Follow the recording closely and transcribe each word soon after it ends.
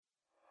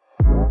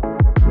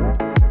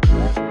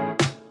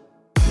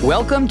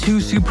Welcome to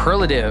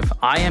Superlative.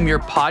 I am your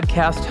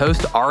podcast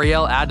host,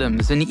 Ariel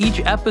Adams. In each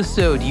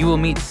episode, you will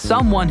meet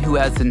someone who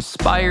has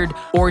inspired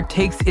or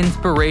takes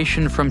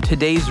inspiration from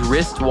today's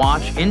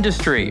wristwatch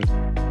industry.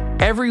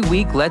 Every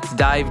week, let's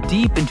dive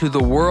deep into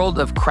the world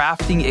of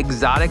crafting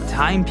exotic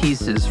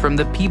timepieces, from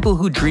the people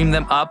who dream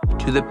them up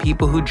to the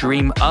people who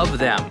dream of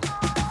them.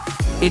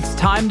 It's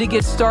time to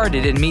get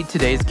started and meet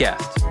today's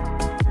guest.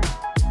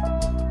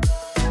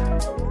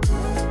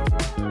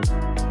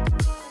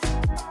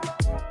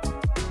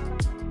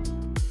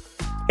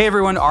 Hey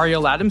everyone,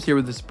 Ariel Adams here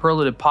with the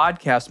Superlative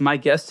Podcast. My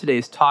guest today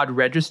is Todd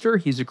Register.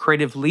 He's a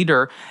creative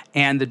leader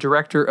and the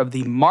director of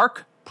the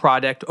Mark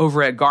product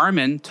over at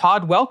Garmin.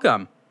 Todd,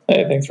 welcome.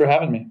 Hey, thanks for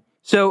having me.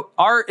 So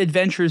our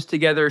adventures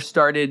together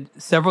started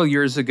several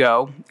years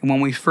ago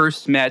when we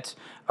first met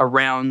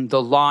around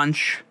the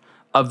launch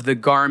of the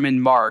Garmin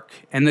Mark.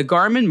 And the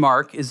Garmin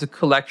Mark is a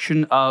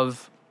collection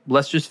of,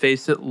 let's just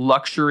face it,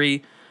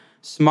 luxury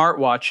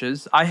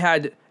smartwatches. I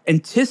had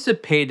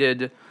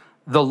anticipated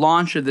the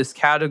launch of this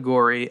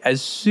category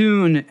as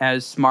soon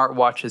as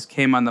smartwatches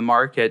came on the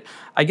market.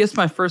 I guess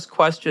my first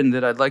question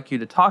that I'd like you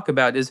to talk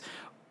about is,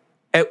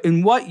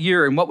 in what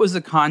year and what was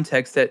the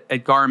context at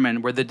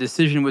Garmin where the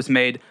decision was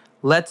made,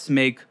 let's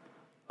make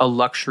a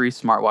luxury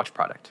smartwatch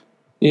product?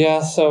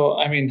 Yeah, so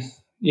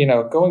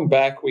going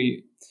back,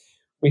 we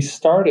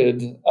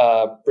started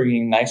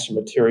bringing nicer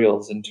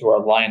materials into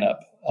our lineup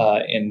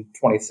in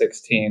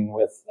 2016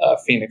 with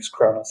Phoenix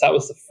Chronos. That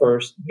was the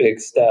first big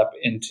step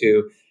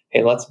into,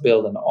 hey, let's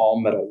build an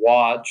all-metal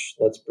watch.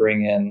 Let's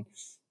bring in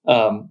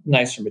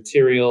nicer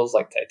materials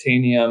like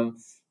titanium.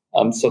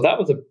 So that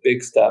was a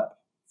big step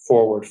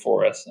forward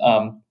for us.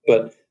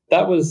 But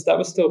that was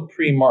still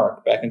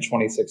pre-Mark back in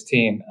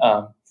 2016.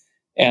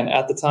 And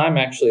at the time,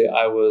 actually,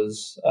 I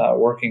was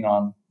working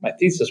on my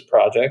thesis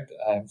project.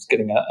 I was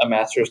getting a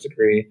master's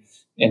degree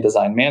in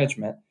design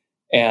management.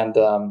 And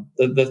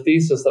the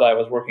thesis that I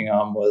was working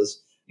on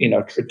was,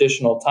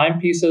 traditional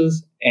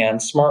timepieces and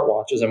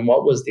smartwatches, and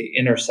what was the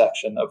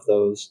intersection of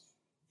those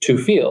two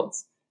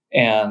fields.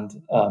 And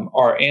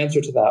our answer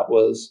to that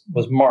was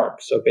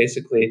Mark. So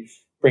basically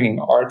bringing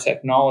our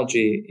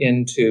technology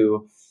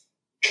into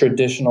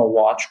traditional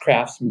watch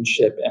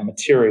craftsmanship and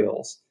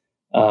materials,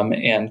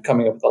 and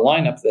coming up with a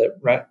lineup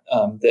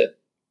that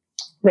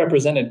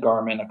represented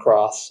Garmin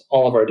across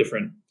all of our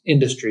different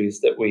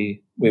industries that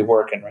we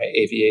work in, right?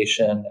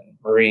 Aviation and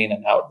marine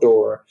and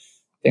outdoor,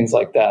 things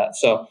like that.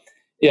 So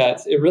yeah,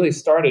 it really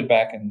started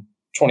back in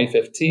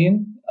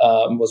 2015,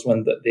 was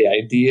when the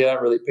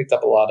idea really picked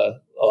up a lot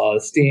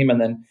of steam.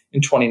 And then in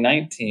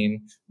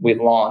 2019, we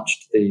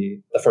launched the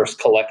first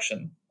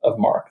collection of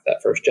Mark,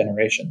 that first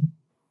generation.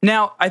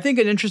 Now, I think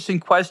an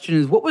interesting question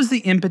is, what was the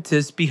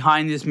impetus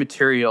behind these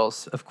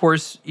materials? Of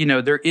course,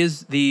 there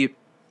is the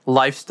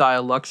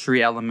lifestyle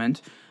luxury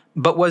element,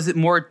 but was it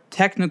more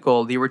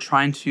technical? They were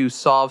trying to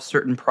solve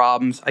certain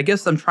problems. I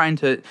guess I'm trying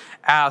to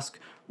ask,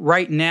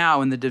 right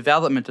now in the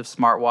development of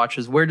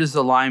smartwatches, where does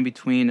the line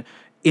between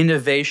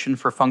innovation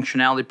for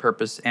functionality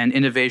purpose and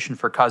innovation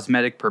for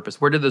cosmetic purpose,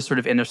 where do those sort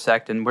of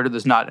intersect and where do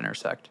those not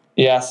intersect?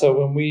 Yeah, so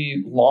when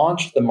we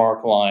launched the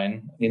Mark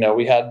line,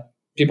 we had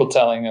people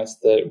telling us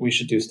that we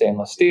should do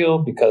stainless steel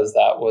because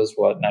that was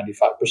what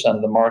 95%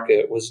 of the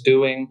market was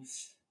doing.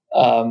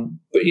 But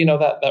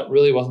that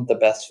really wasn't the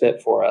best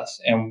fit for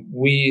us. And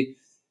we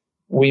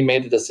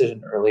made a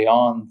decision early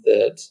on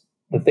that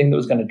the thing that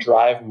was going to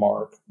drive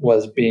Mark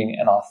was being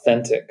an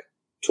authentic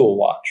tool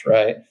watch,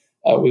 right?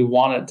 We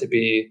want it to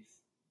be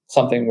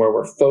something where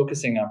we're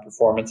focusing on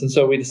performance. And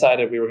so we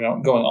decided we were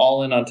going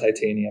all in on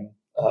titanium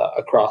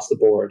across the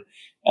board.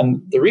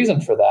 And the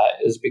reason for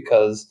that is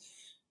because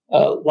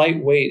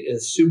lightweight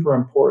is super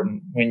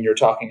important when you're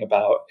talking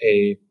about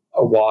a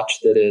watch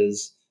that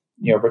is,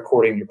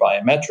 recording your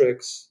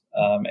biometrics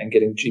and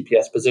getting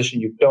GPS position.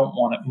 You don't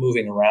want it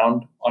moving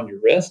around on your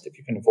wrist if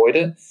you can avoid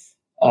it.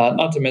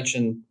 Not to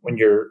mention when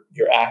your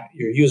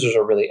users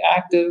are really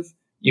active,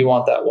 you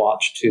want that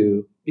watch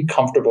to be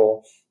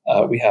comfortable.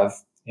 We have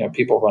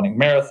people running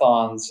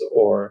marathons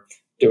or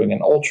doing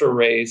an ultra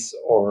race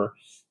or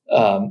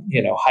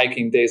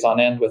hiking days on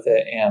end with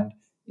it, and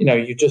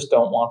you just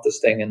don't want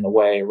this thing in the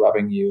way,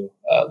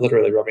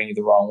 literally rubbing you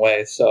the wrong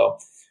way. So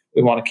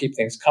we want to keep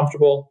things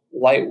comfortable,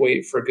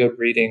 lightweight for good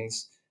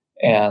readings,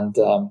 and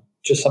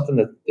just something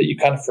that you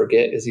kind of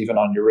forget is even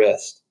on your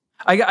wrist.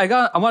 I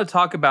want to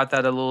talk about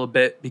that a little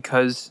bit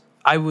because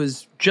I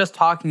was just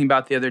talking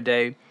about the other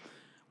day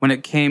when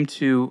it came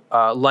to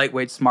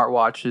lightweight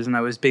smartwatches, and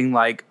I was being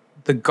like,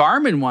 the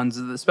Garmin ones,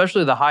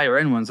 especially the higher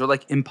end ones, are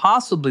like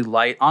impossibly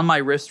light. On my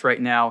wrist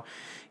right now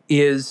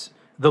is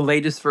the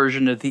latest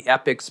version of the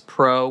Epix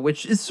Pro,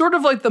 which is sort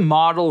of like the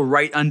model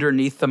right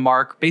underneath the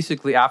Mark.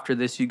 Basically, after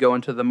this, you go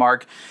into the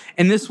Mark,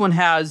 and this one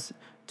has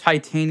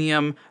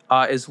titanium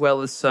as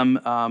well as some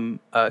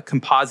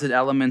composite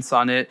elements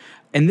on it.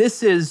 And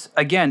this is,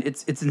 again,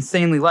 it's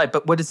insanely light.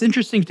 But what is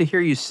interesting to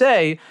hear you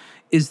say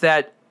is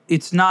that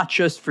it's not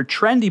just for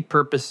trendy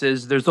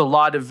purposes. There's a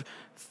lot of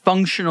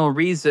functional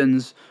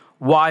reasons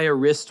why a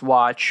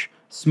wristwatch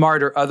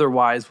smart or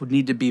otherwise, would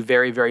need to be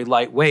very, very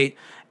lightweight.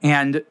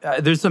 And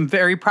there's some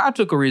very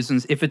practical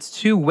reasons. If it's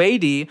too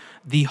weighty,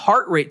 the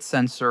heart rate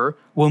sensor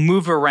will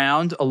move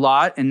around a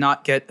lot and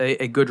not get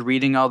a good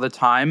reading all the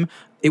time.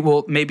 It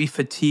will maybe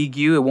fatigue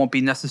you. It won't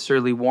be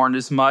necessarily worn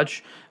as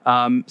much.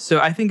 So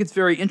I think it's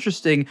very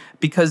interesting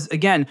because,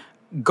 again,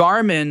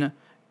 Garmin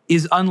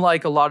is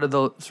unlike a lot of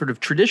the sort of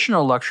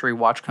traditional luxury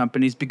watch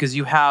companies because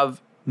you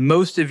have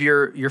most of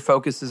your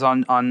focus is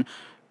on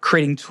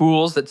creating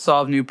tools that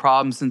solve new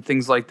problems and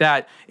things like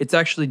that. It's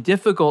actually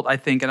difficult, I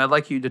think, and I'd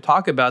like you to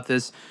talk about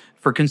this,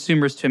 for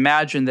consumers to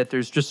imagine that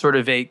there's just sort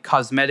of a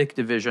cosmetic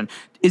division.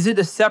 Is it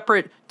a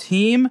separate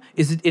team?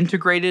 Is it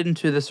integrated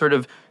into the sort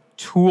of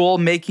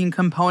tool-making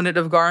component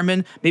of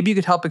Garmin? Maybe you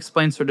could help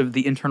explain sort of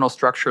the internal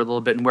structure a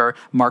little bit and where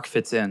Mark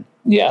fits in.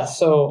 Yeah,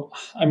 so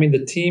I mean,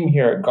 the team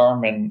here at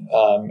Garmin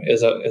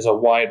is a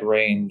wide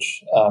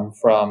range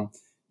from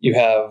you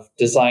have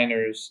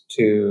designers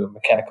to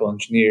mechanical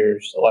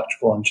engineers,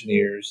 electrical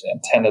engineers,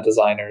 antenna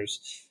designers.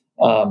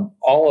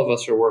 All of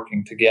us are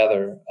working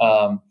together.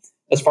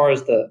 As far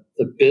as the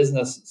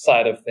business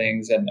side of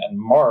things, and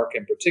Mark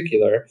in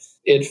particular,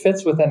 it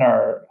fits within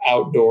our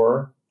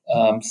outdoor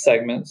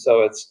segment.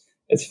 So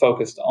it's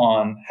focused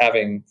on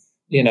having,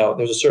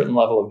 there's a certain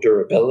level of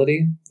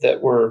durability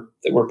that we're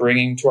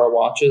bringing to our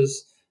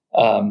watches.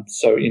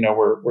 So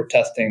we're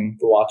testing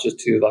the watches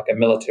to like a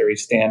military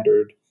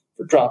standard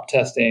for drop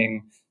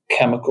testing,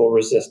 chemical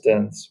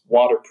resistance,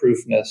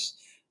 waterproofness.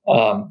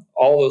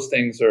 All those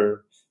things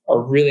are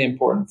really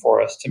important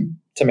for us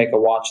to make a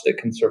watch that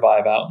can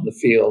survive out in the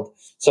field.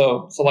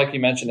 So like you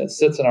mentioned, it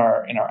sits in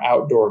our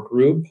outdoor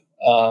group,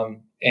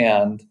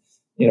 and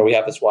we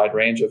have this wide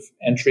range of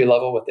entry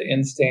level with the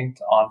Instinct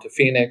onto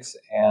Phoenix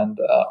and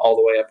all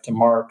the way up to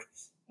Mark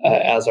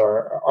as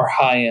our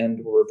high end,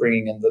 where we're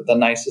bringing in the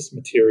nicest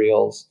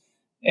materials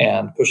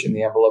and pushing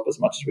the envelope as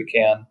much as we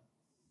can.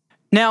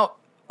 Now,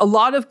 a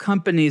lot of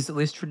companies, at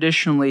least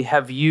traditionally,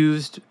 have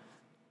used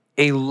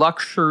a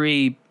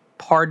luxury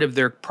part of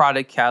their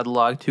product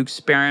catalog to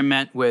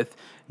experiment with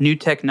new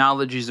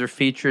technologies or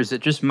features that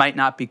just might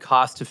not be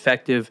cost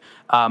effective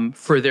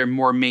for their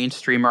more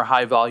mainstream or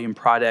high volume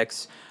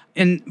products.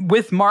 And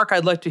with Mark,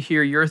 I'd like to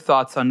hear your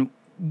thoughts on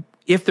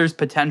if there's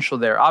potential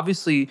there.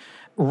 Obviously,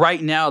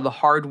 right now, the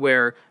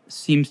hardware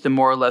seems to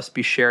more or less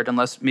be shared,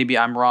 unless maybe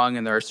I'm wrong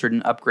and there are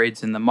certain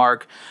upgrades in the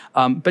Mark.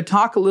 But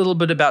talk a little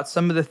bit about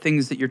some of the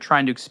things that you're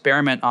trying to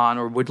experiment on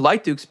or would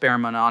like to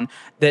experiment on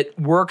that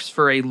works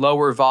for a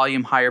lower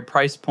volume, higher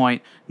price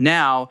point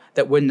now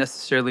that wouldn't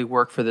necessarily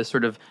work for the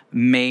sort of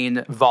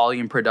main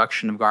volume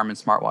production of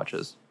Garmin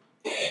smartwatches.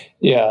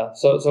 Yeah.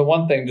 So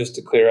one thing just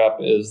to clear up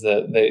is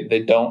that they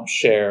don't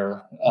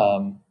share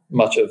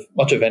much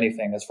of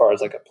anything as far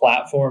as like a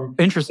platform.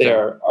 Interesting. They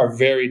are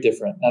very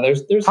different. Now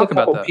there's a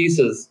couple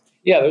pieces.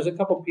 Yeah, there's a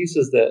couple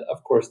pieces that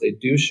of course they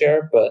do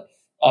share, but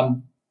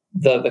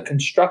the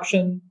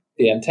construction,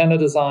 the antenna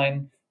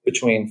design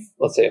between,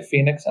 let's say, a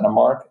Phoenix and a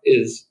Mark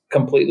is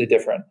completely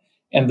different.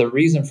 And the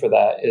reason for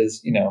that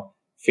is,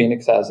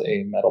 Phoenix has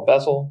a metal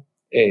bezel,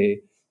 a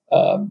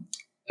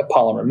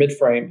polymer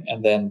midframe,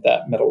 and then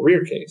that metal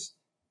rear case.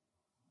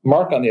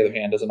 Mark, on the other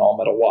hand, is an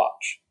all-metal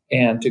watch.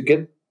 And to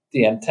get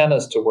the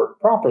antennas to work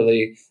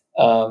properly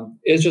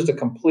is just a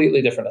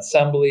completely different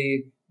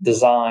assembly,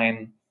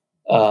 design,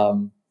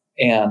 and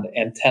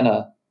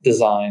antenna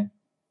design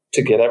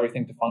to get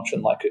everything to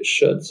function like it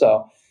should.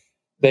 So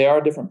they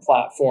are different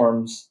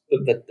platforms,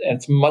 and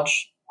it's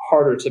much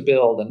harder to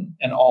build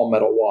an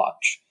all-metal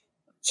watch.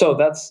 So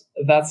that's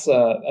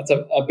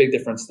a big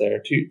difference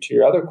there. To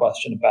your other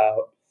question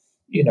about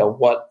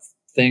what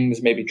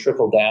things maybe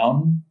trickle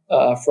down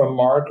from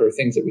Mark or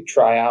things that we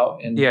try out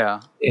in a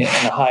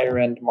higher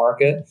end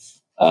market.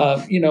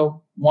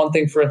 One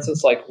thing, for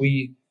instance, like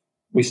we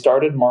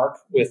started Mark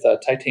with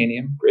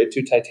titanium, grade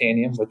 2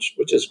 titanium, which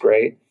is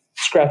great.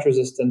 Scratch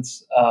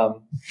resistance,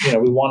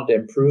 we wanted to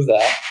improve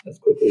that as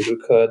quickly as we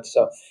could.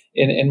 So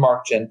in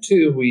Mark Gen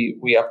 2,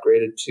 we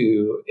upgraded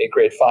to a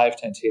grade 5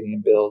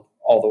 titanium build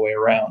all the way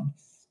around.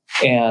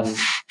 And,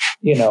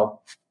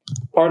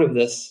 part of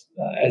this,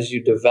 as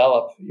you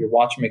develop your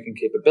watchmaking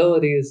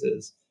capabilities,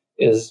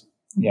 is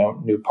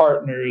new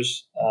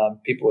partners,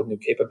 people with new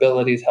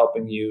capabilities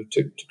helping you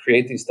to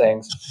create these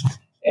things,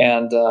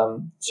 and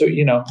so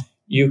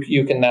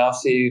you can now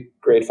see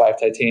grade 5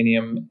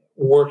 titanium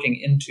working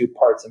into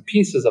parts and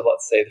pieces of,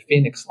 let's say, the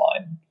Phoenix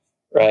line,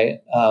 right?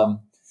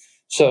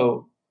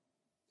 So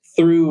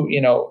through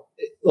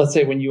let's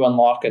say when you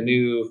unlock a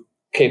new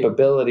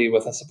capability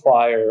with a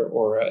supplier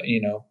or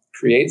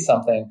create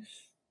something.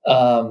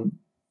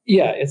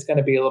 It's going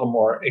to be a little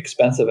more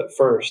expensive at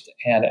first.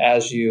 And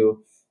as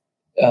you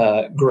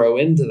grow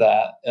into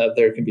that,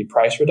 there can be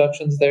price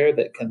reductions there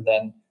that can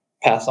then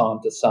pass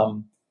on to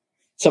some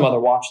other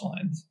watch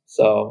lines.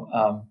 So,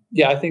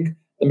 I think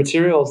the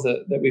materials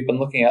that we've been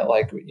looking at,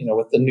 like,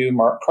 with the new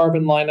Mark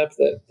Carbon lineup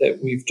that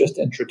we've just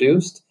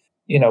introduced,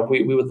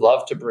 we would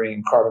love to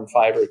bring carbon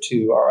fiber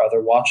to our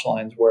other watch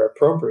lines where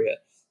appropriate.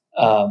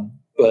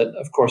 But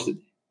of course,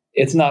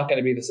 It's not going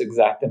to be this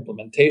exact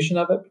implementation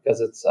of it because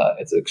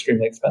it's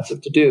extremely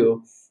expensive to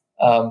do.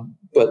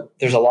 But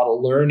there's a lot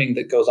of learning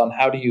that goes on.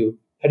 How do you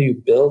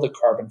build a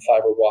carbon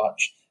fiber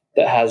watch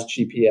that has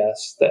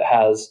GPS, that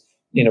has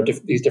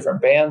these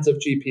different bands of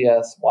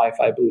GPS,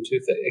 Wi-Fi,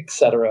 Bluetooth,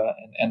 etc.,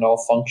 and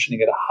all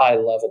functioning at a high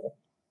level.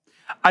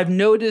 I've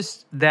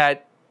noticed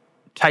that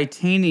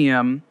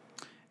titanium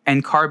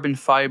and carbon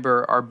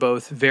fiber are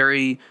both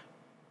very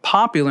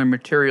popular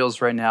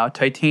materials right now.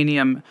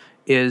 Titanium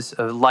is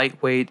a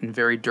lightweight and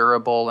very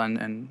durable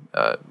and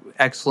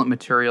excellent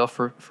material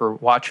for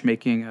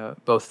watchmaking,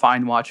 both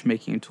fine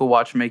watchmaking and tool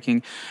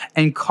watchmaking.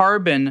 And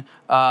carbon,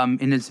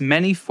 in its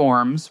many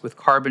forms, with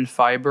carbon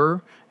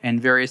fiber and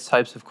various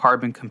types of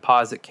carbon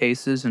composite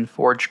cases and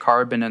forged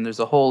carbon, and there's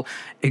a whole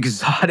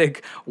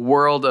exotic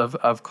world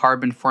of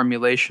carbon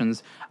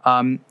formulations,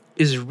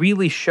 is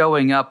really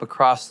showing up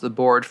across the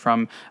board,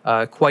 from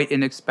quite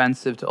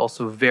inexpensive to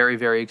also very,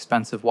 very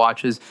expensive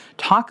watches.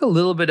 Talk a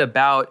little bit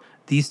about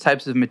these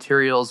types of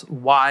materials,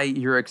 why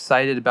you're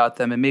excited about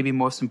them, and maybe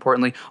most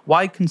importantly,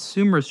 why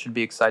consumers should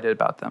be excited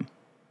about them.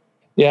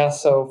 Yeah,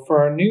 so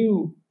for our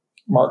new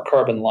Mark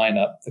Carbon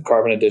lineup, the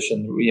Carbon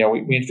Edition, we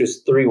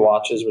introduced 3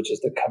 watches, which is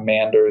the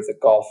Commander, the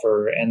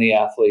Golfer, and the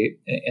Athlete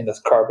in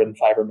this carbon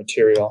fiber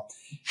material.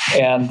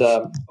 And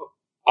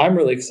I'm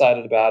really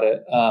excited about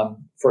it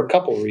for a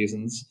couple of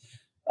reasons.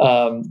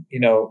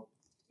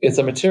 It's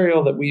a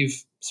material that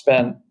we've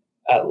spent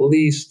at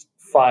least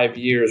 5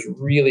 years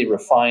really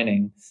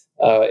refining.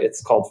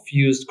 It's called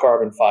fused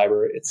carbon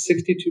fiber. It's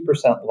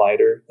 62%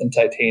 lighter than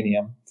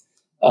titanium.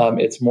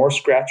 It's more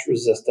scratch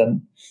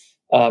resistant.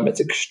 It's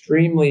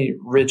extremely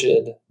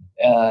rigid.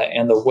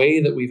 And the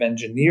way that we've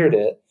engineered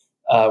it,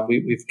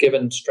 we've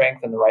given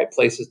strength in the right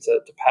places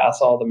to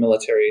pass all the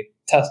military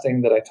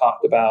testing that I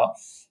talked about.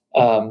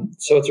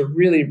 So it's a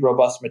really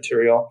robust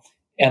material.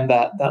 And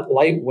that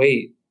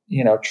lightweight,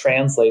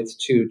 translates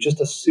to just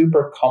a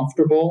super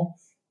comfortable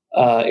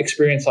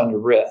experience on your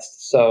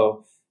wrist.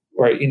 So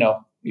where,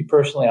 me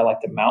personally, I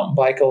like to mountain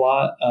bike a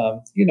lot.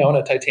 In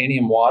a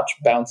titanium watch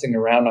bouncing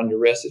around on your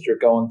wrist as you're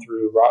going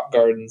through rock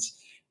gardens,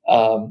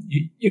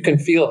 you can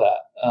feel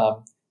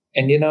that.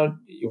 And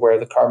you wear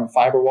the carbon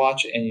fiber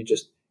watch and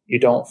you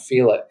don't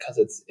feel it because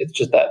it's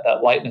just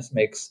that lightness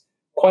makes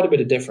quite a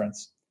bit of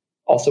difference.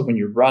 Also, when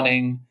you're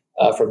running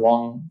for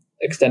long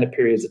extended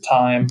periods of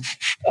time,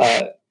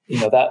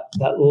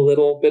 that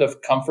little bit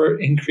of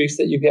comfort increase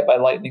that you get by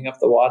lightening up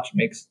the watch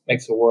makes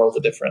a world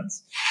of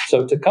difference.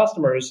 So to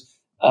customers,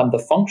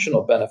 the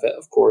functional benefit,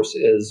 of course,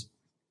 is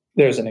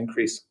there's an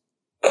increased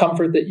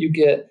comfort that you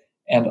get,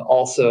 and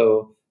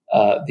also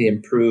the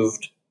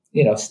improved,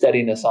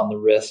 steadiness on the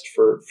wrist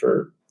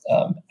for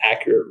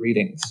accurate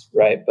readings,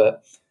 right?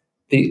 But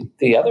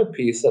the other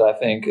piece that I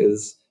think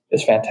is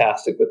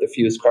fantastic with the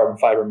fused carbon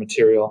fiber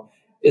material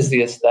is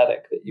the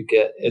aesthetic that you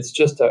get. It's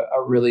just a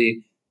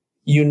really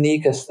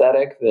unique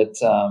aesthetic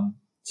that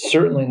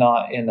certainly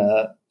not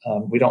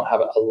we don't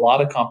have a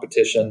lot of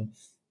competition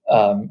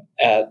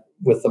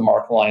with the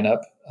Mark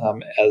lineup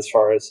as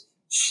far as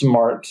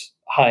smart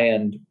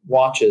high-end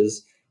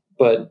watches,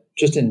 but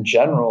just in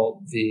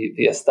general, the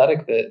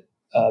aesthetic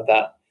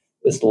that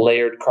this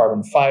layered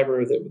carbon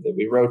fiber that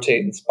we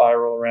rotate and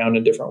spiral around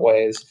in different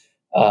ways,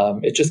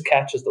 it just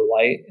catches the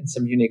light in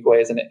some unique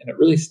ways, and it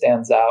really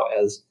stands out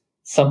as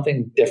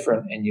something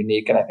different and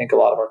unique. And I think a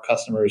lot of our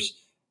customers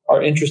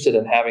are interested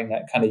in having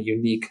that kind of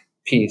unique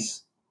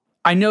piece.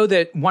 I know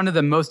that one of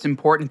the most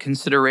important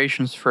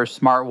considerations for a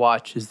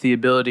smartwatch is the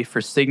ability for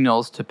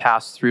signals to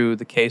pass through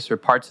the case or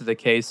parts of the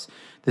case.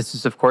 This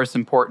is, of course,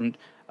 important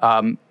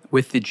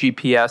with the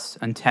GPS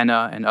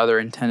antenna and other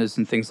antennas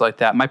and things like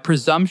that. My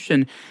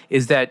presumption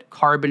is that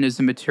carbon is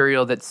a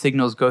material that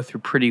signals go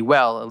through pretty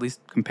well, at least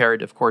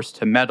compared, of course,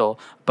 to metal.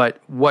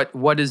 But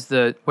what is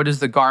the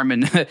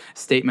Garmin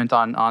statement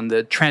on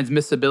the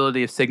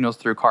transmissibility of signals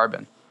through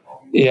carbon?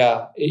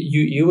 Yeah,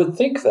 you would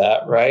think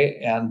that, right?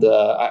 And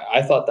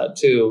I thought that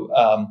too.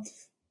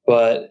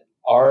 But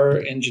our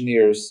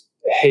engineers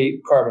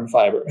hate carbon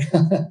fiber.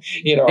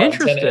 Our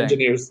antenna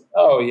engineers,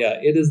 oh yeah,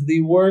 it is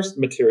the worst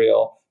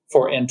material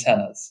for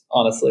antennas,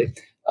 honestly.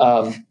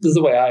 This is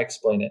the way I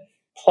explain it.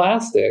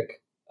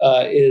 Plastic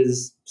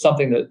is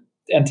something that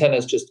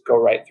antennas just go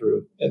right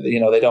through.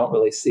 They don't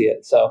really see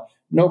it. So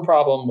no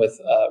problem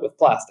with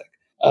plastic.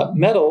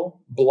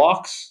 Metal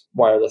blocks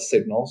wireless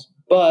signals,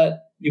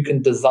 but you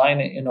can design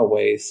it in a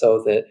way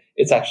so that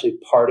it's actually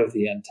part of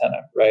the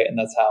antenna, right? And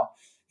that's how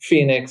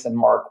Phoenix and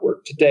Mark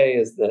work today,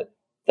 is that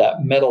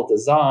metal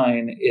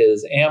design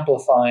is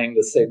amplifying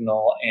the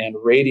signal and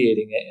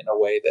radiating it in a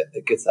way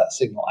that gets that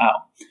signal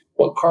out.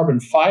 What carbon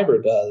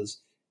fiber does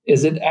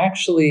is it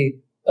actually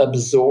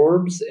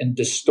absorbs and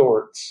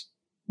distorts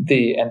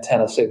the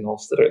antenna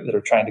signals that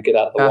are trying to get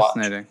out of the watch.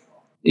 Fascinating.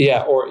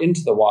 Yeah, or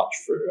into the watch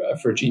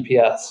for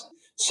GPS.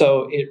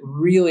 So it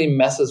really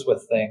messes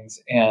with things.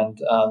 And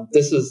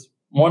this is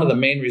one of the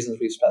main reasons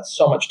we've spent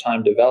so much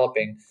time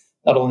developing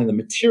not only the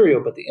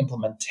material, but the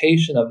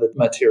implementation of the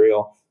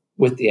material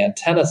with the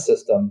antenna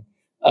system.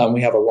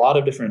 We have a lot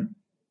of different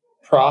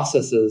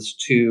processes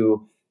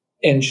to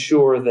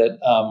ensure that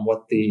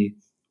what the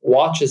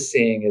watch is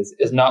seeing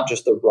is not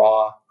just the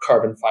raw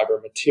carbon fiber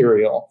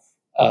material,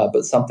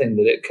 but something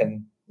that it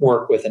can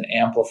work with and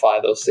amplify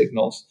those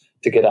signals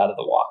to get out of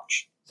the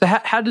watch. So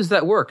how does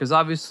that work? Because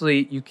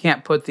obviously you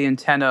can't put the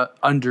antenna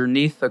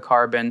underneath the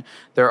carbon.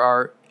 There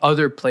are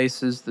other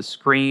places, the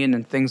screen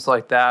and things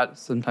like that,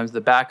 sometimes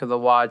the back of the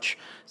watch,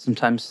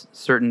 sometimes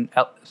certain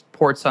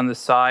ports on the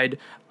side.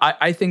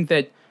 I think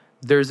that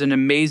there's an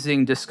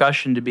amazing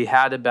discussion to be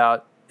had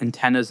about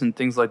antennas and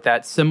things like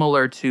that,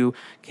 similar to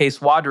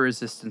case water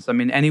resistance. I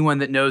mean, anyone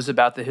that knows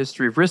about the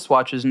history of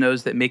wristwatches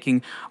knows that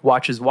making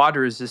watches water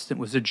resistant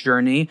was a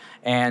journey,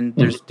 and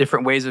there's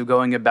different ways of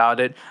going about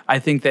it. I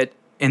think that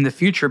in the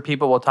future,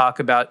 people will talk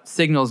about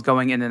signals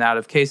going in and out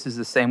of cases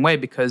the same way,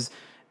 because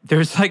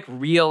there's like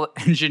real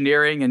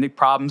engineering and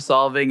problem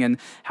solving and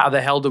how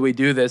the hell do we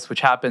do this, which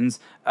happens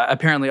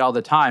apparently all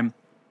the time.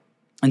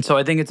 And so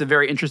I think it's a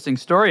very interesting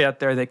story out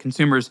there that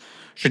consumers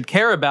should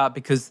care about,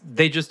 because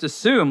they just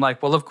assume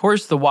like, well, of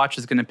course the watch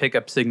is going to pick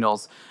up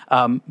signals.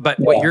 But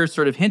what you're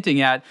sort of hinting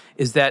at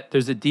is that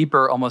there's a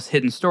deeper, almost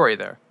hidden story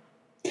there.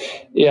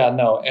 Yeah,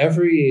 no,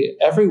 every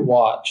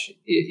watch,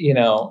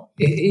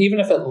 even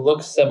if it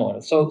looks similar.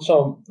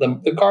 So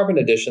the carbon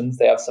editions,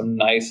 they have some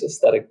nice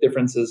aesthetic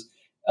differences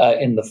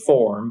in the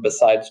form,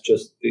 besides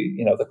just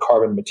the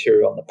carbon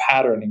material and the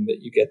patterning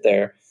that you get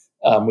there.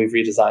 We've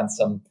redesigned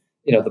some,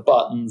 the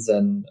buttons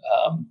and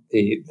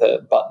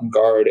the button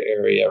guard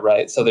area,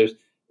 right? So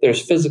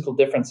there's physical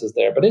differences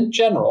there, but in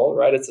general,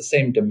 right, it's the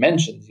same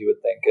dimensions. You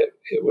would think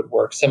it would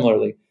work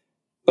similarly,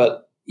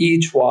 but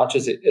each watch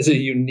is a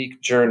unique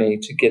journey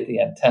to get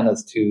the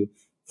antennas to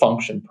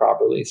function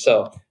properly.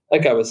 So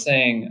like I was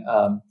saying,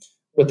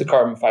 with the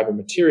carbon fiber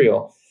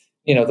material,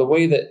 the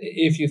way that,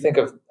 if you think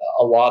of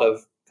a lot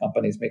of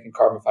companies making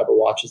carbon fiber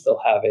watches, they'll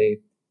have a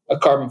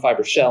carbon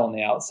fiber shell on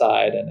the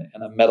outside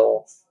and a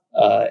metal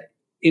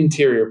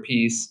interior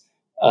piece.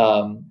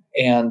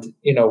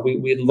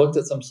 We looked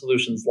at some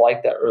solutions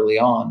like that early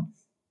on,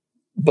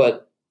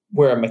 but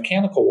where a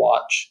mechanical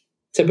watch,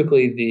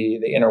 typically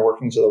the inner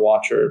workings of the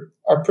watch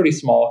are pretty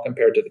small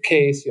compared to the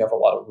case. You have a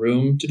lot of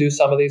room to do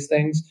some of these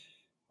things.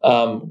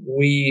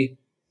 We're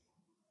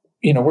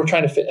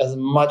trying to fit as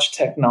much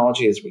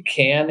technology as we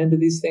can into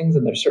these things,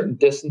 and there's certain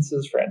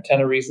distances for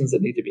antenna reasons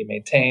that need to be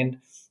maintained.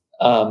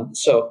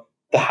 So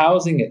the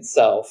housing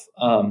itself,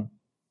 from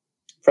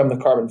the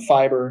carbon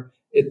fiber,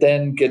 it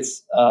then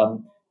gets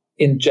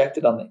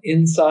injected on the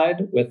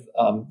inside with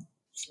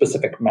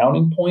specific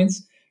mounting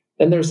points.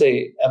 Then there's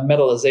a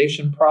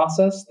metallization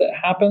process that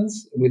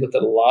happens. We looked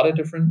at a lot of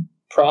different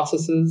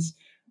processes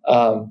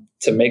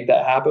to make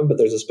that happen, but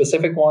there's a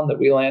specific one that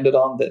we landed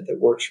on that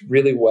works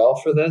really well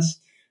for this,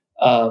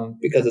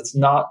 because it's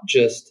not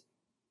just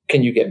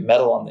can you get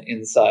metal on the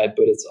inside,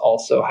 but it's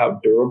also how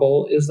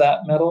durable is that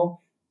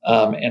metal,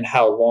 and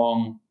how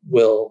long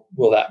will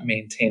that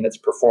maintain its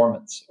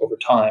performance over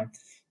time.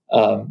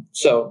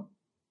 So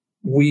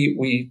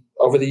we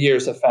over the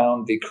years have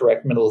found the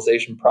correct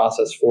metallization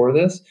process for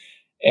this.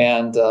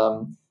 And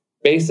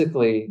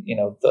basically,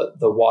 the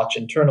watch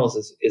internals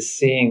is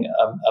seeing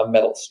a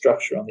metal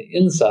structure on the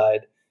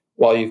inside,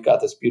 while you've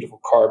got this beautiful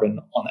carbon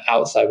on the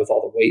outside with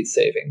all the weight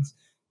savings.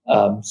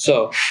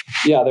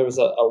 There was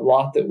a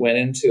lot that went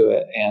into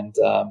it. And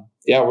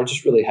we're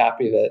just really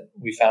happy that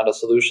we found a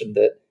solution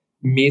that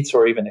meets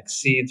or even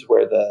exceeds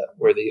where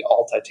the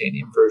all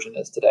titanium version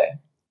is today.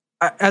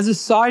 As a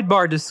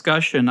sidebar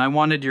discussion, I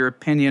wanted your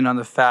opinion on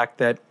the fact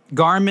that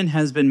Garmin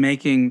has been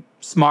making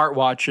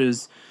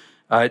smartwatches,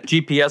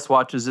 GPS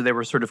watches, as they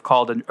were sort of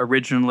called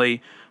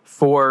originally,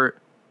 for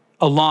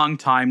a long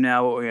time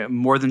now,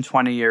 more than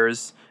 20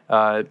 years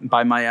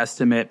by my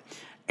estimate.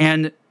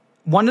 And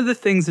one of the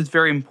things that's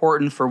very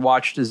important for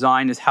watch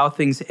design is how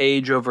things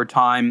age over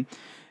time.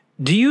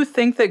 Do you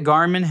think that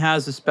Garmin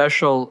has a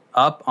special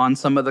up on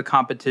some of the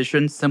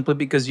competition simply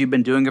because you've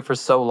been doing it for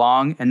so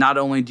long? And not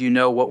only do you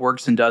know what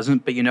works and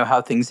doesn't, but you know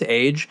how things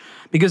age?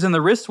 Because in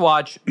the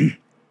wristwatch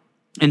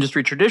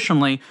industry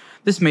traditionally,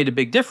 this made a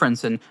big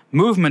difference in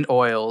movement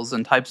oils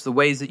and types of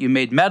ways that you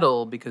made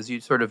metal, because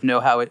you sort of know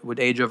how it would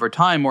age over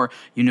time, or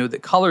you know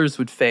that colors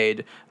would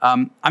fade.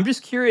 I'm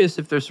just curious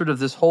if there's sort of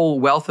this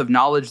whole wealth of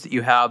knowledge that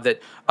you have that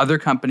other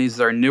companies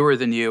that are newer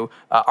than you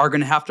are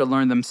going to have to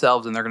learn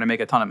themselves, and they're going to make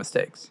a ton of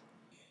mistakes.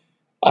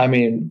 I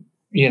mean,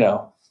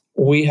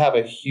 we have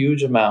a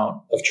huge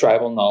amount of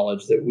tribal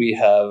knowledge that we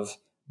have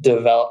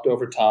developed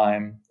over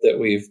time, that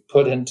we've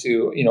put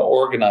into,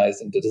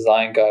 organized into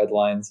design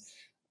guidelines,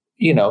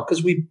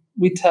 because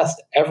we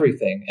test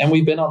everything, and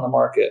we've been on the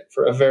market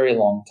for a very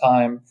long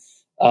time.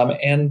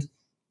 And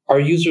our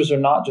users are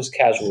not just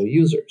casual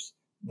users.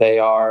 They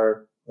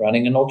are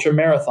running an ultra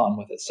marathon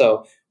with it.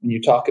 So when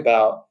you talk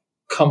about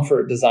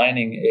comfort,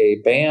 designing a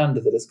band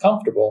that is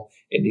comfortable,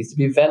 it needs to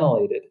be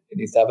ventilated. It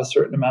needs to have a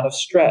certain amount of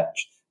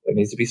stretch. There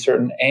needs to be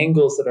certain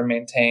angles that are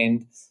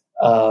maintained,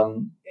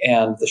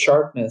 and the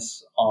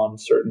sharpness on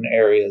certain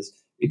areas,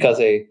 because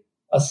a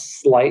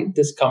slight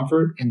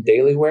discomfort in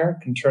daily wear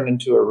can turn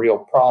into a real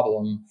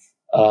problem,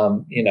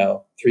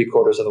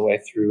 3/4 of the way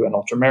through an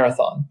ultra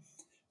marathon.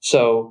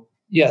 So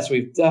yes,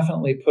 we've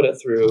definitely put it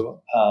through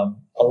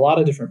a lot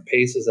of different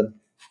paces,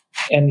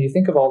 and you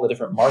think of all the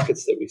different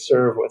markets that we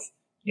serve with,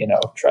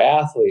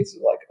 triathletes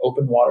like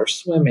open water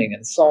swimming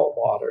and salt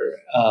water,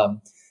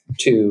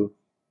 to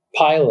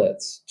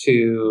pilots,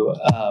 to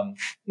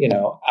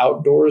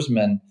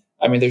outdoorsmen.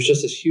 I mean, there's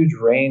just this huge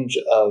range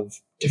of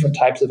different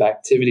types of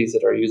activities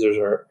that our users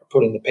are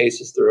putting the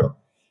paces through.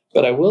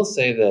 But I will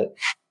say that,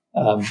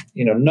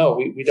 no,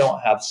 we don't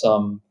have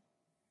some,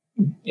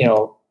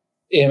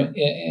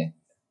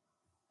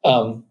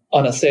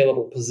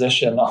 unassailable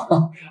position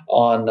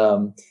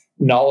on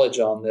knowledge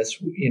on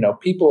this.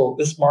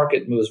 This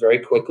market moves very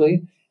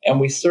quickly, and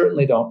we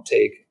certainly don't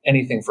take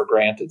anything for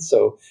granted.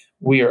 So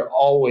we are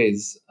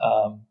always,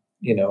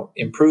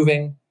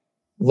 improving,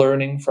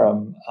 learning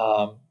from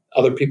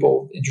other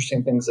people,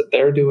 interesting things that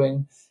they're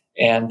doing,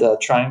 and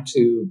trying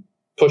to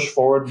push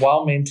forward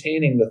while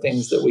maintaining the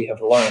things that we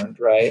have learned.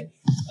 Right.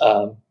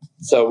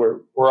 So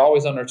we're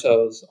always on our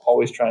toes,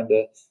 always trying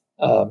to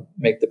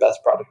make the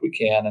best product we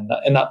can,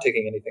 and not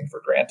taking anything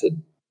for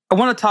granted. I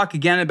want to talk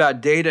again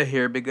about data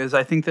here because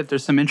I think that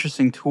there's some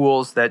interesting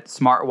tools that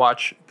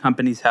smartwatch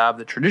companies have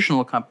that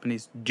traditional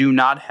companies do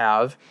not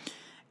have.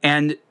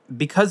 And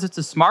because it's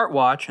a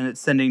smartwatch and it's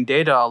sending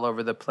data all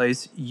over the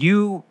place,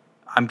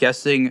 I'm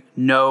guessing,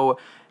 know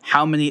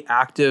how many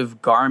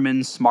active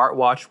Garmin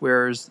smartwatch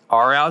wearers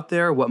are out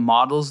there, what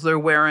models they're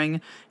wearing,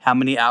 how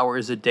many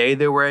hours a day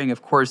they're wearing.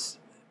 Of course,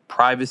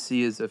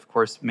 privacy is, of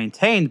course,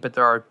 maintained, but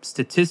there are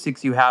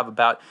statistics you have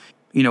about,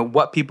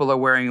 what people are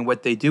wearing and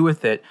what they do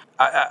with it.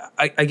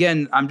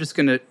 Again, I'm just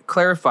going to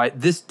clarify,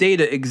 this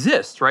data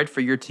exists, right,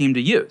 for your team to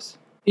use?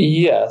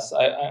 Yes,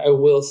 I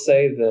will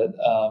say that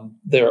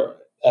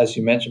as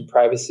you mentioned,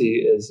 privacy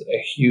is a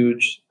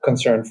huge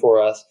concern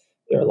for us.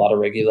 There are a lot of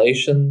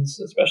regulations,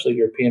 especially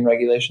European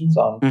regulations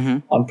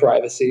on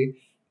privacy.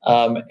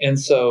 And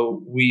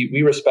so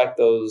we respect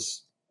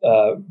those,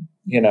 to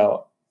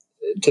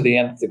the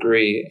nth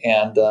degree.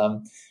 And,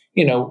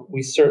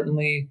 we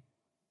certainly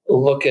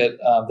look at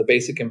the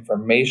basic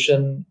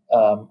information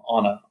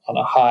on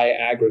a high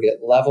aggregate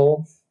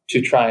level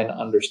to try and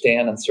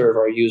understand and serve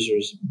our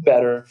users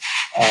better.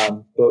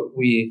 But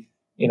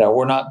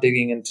we're not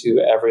digging into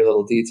every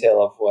little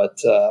detail of what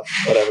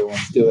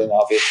everyone's doing,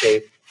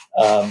 obviously.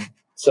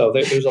 So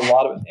there's a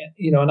lot of,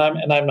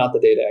 and I'm not the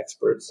data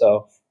expert,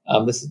 so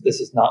this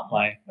is not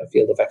my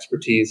field of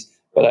expertise.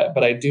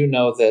 But I do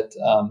know that,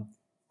 of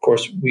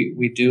course,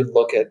 we do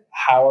look at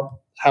how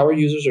our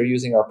users are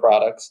using our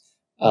products,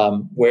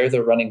 where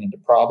they're running into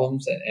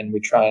problems, and we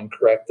try and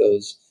correct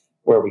those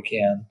where we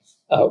can,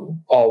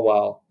 all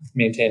while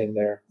maintaining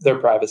their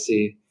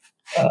privacy.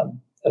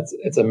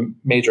 It's a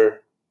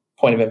major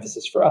point of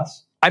emphasis for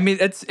us. I mean,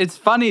 it's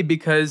funny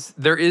because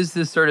there is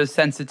this sort of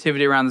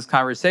sensitivity around this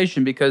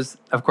conversation because,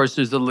 of course,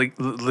 there's the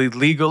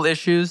legal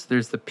issues,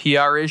 there's the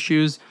PR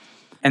issues,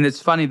 and it's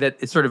funny that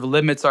it sort of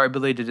limits our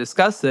ability to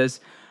discuss this.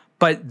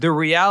 But the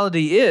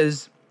reality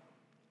is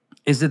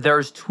that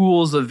there's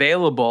tools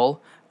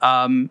available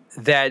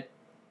that,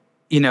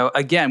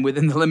 again,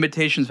 within the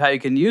limitations of how you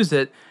can use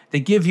it, they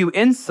give you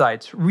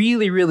insights,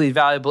 really, really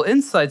valuable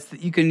insights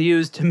that you can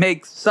use to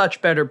make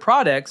such better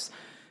products,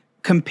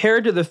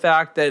 compared to the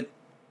fact that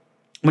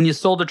when you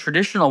sold a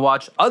traditional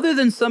watch, other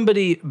than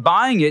somebody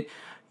buying it,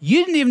 you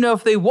didn't even know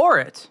if they wore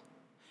it.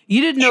 You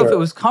didn't know if it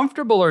was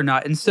comfortable or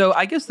not. And so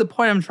I guess the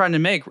point I'm trying to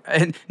make,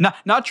 and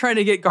not trying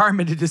to get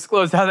Garmin to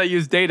disclose how they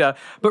use data,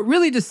 but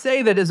really to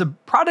say that as a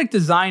product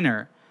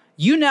designer,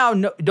 you now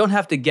don't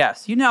have to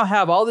guess. You now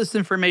have all this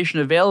information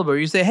available.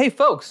 You say, hey,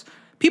 folks,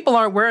 people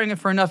aren't wearing it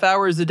for enough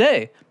hours a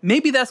day.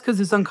 Maybe that's because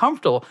it's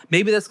uncomfortable.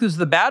 Maybe that's because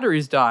the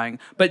battery's dying.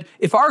 But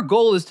if our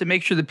goal is to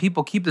make sure that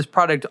people keep this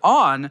product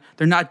on,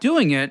 they're not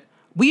doing it,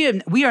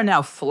 we are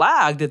now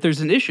flagged that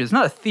there's an issue. It's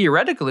not a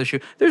theoretical issue.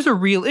 There's a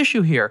real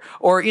issue here.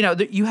 Or,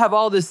 you have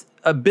all this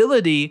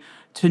ability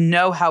to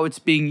know how it's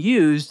being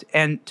used.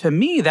 And to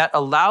me, that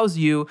allows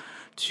you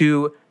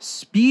to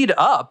speed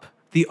up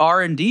the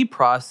R&D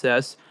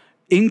process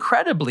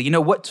incredibly.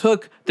 What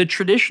took the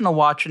traditional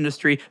watch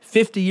industry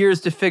 50 years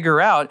to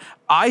figure out,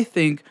 I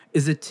think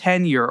is a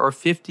 10-year or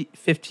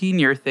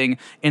 15-year thing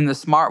in the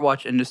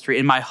smartwatch industry.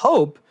 And my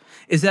hope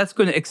is that's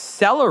going to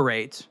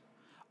accelerate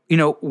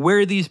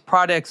where these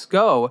products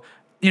go.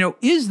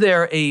 Is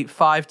there a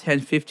 5, 10,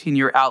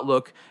 15-year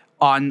outlook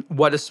on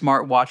what a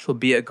smartwatch will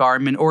be at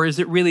Garmin? Or is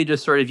it really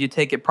just sort of you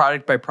take it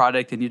product by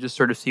product and you just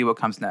sort of see what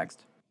comes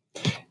next?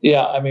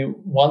 Yeah, I mean,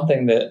 one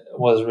thing that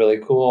was really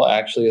cool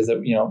actually is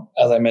that,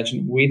 as I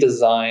mentioned, we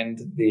designed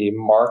the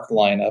Mark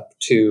lineup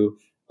to,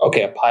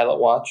 a pilot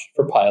watch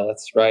for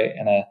pilots, right?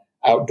 And a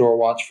outdoor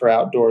watch for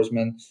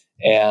outdoorsmen,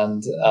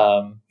 and,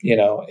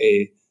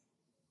 a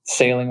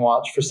sailing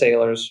watch for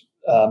sailors.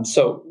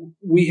 So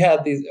we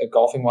had a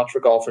golfing watch for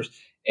golfers.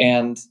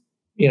 And,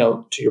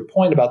 to your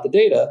point about the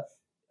data,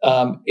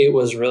 it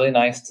was really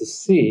nice to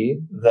see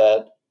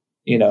that,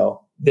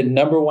 the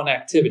number one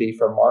activity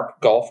for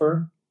Mark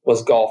golfer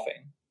was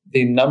golfing.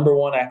 The number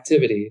one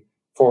activity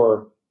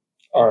for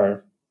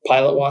our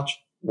pilot watch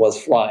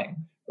was flying,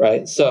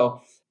 right?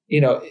 So,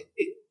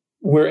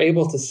 we're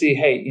able to see,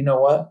 hey, you know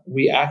what?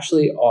 We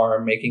actually are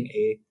making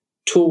a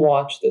tool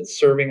watch that's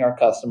serving our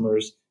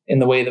customers in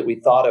the way that we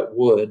thought it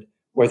would,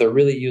 where they're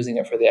really using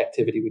it for the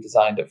activity we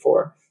designed it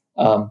for.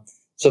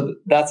 So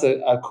that's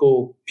a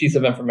cool piece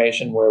of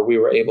information where we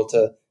were able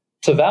to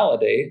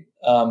validate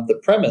the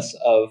premise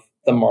of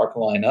the Mark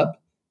lineup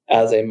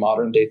as a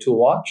modern day tool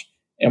watch.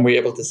 And we're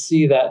able to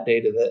see that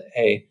data that,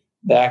 hey,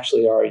 they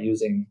actually are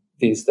using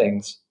these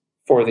things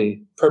for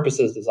the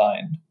purposes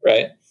designed,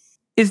 right?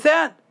 Is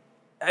that,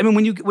 I mean,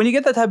 when you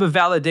get that type of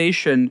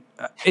validation,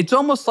 it's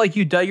almost like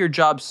you do your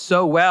job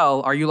so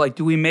well. Are you like,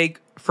 do we make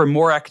for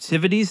more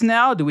activities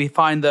now? Do we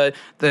find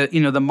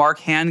the Mark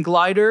hand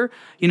glider,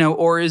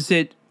 or is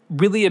it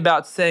really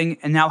about saying,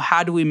 and now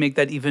how do we make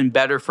that even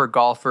better for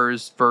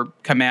golfers, for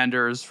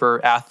commanders,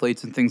 for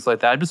athletes and things like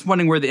that? I'm just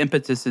wondering where the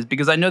impetus is,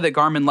 because I know that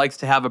Garmin likes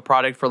to have a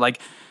product for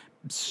like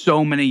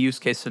so many use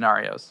case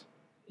scenarios.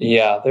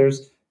 Yeah,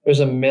 there's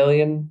a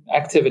million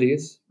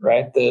activities,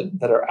 right,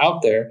 that are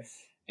out there.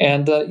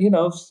 And,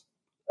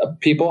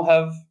 people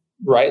have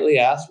rightly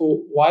asked,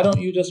 well, why don't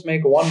you just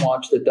make one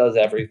watch that does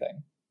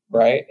everything,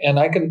 right? And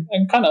I can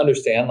kind of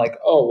understand, like,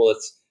 oh, well,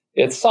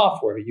 it's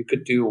software. You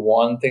could do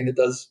one thing that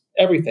does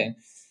everything.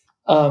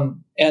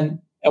 And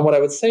what I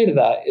would say to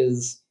that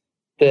is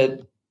that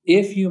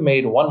if you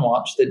made one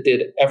watch that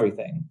did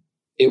everything,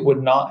 it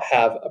would not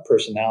have a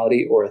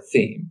personality or a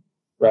theme,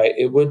 right?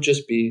 It would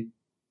just be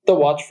the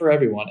watch for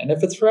everyone. And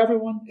if it's for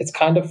everyone, it's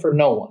kind of for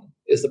no one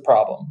is the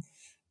problem.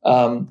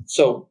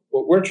 So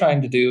what we're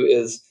trying to do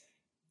is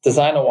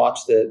design a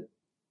watch that,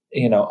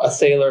 a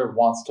sailor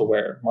wants to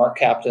wear. Mark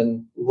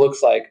Captain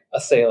looks like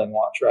a sailing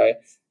watch, right?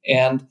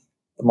 And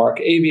the Mark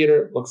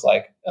Aviator looks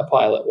like a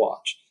pilot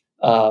watch.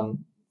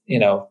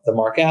 The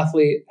Mark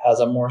Athlete has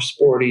a more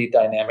sporty,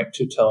 dynamic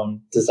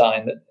two-tone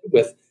design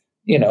with,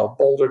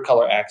 bolder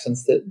color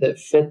accents that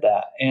fit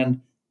that.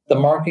 And the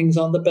markings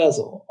on the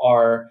bezel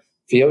are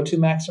VO2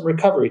 max and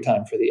recovery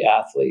time for the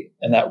athlete.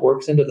 And that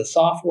works into the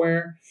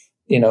software.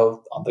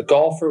 On the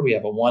golfer, we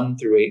have a 1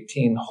 through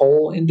 18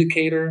 hole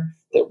indicator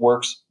that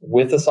works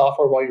with the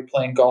software while you're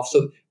playing golf.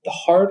 So the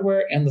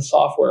hardware and the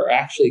software are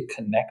actually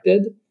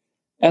connected.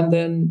 And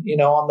then,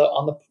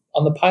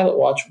 on the pilot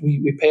watch,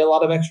 we pay a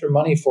lot of extra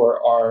money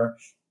for our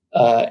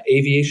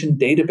aviation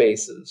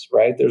databases,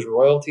 right? There's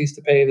royalties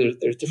to pay.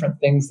 There's different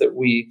things that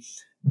we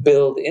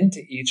build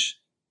into each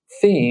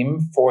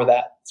theme for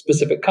that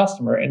specific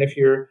customer. And if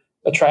you're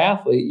a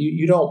triathlete,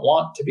 you don't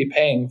want to be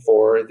paying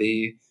for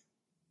the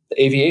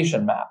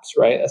aviation maps,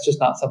 right? That's just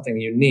not something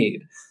you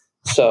need.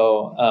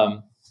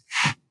 So,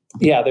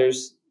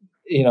 there's,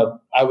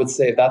 I would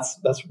say that's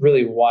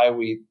really why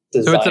we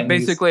design. So it's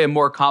basically a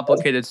more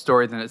complicated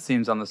story than it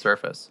seems on the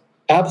surface.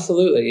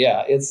 Absolutely,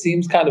 yeah. It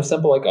seems kind of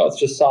simple, like, oh, it's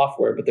just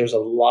software, but there's a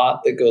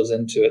lot that goes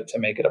into it to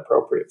make it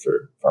appropriate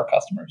for our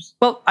customers.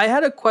 Well, I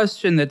had a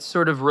question that's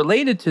sort of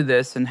related to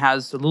this and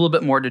has a little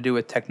bit more to do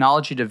with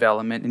technology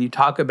development. And you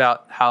talk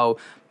about how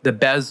the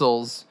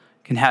bezels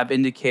can have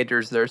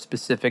indicators that are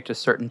specific to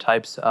certain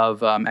types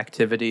of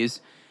activities.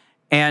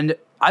 And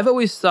I've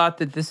always thought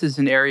that this is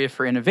an area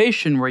for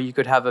innovation where you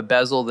could have a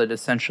bezel that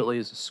essentially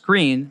is a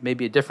screen,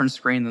 maybe a different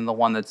screen than the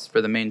one that's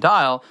for the main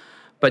dial,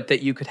 but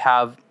that you could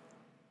have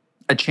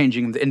a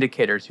changing of the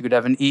indicators. You could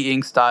have an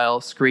e-ink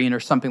style screen or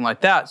something like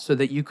that, so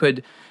that you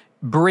could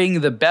bring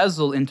the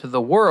bezel into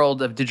the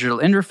world of digital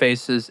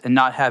interfaces and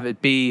not have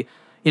it be,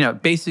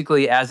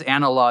 basically as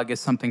analog as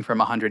something from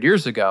 100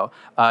 years ago.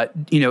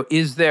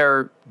 Is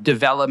there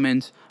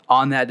development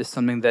on that? Is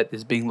something that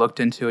is being looked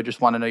into? I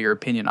just want to know your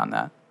opinion on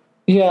that.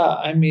 Yeah,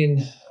 I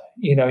mean,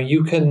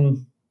 you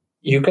can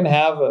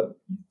have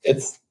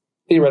it's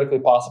theoretically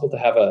possible to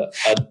have a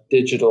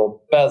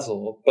digital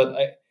bezel, but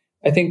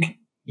I think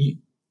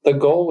the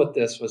goal with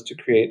this was to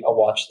create a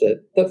watch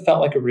that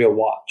felt like a real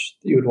watch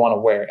that you would want to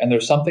wear. And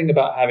there's something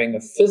about having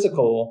a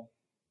physical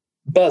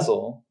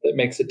bezel that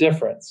makes a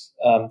difference.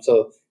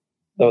 So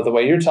the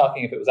way you're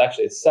talking, if it was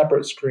actually a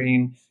separate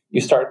screen,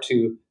 you start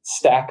to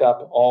stack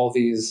up all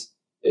these,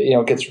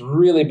 it gets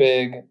really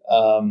big.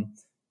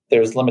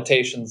 There's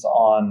limitations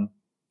on,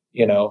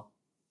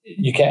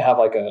 you can't have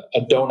like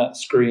a donut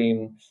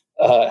screen.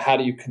 How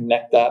do you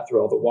connect that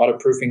through all the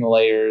waterproofing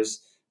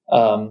layers?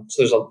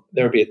 So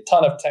there would be a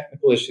ton of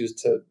technical issues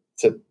to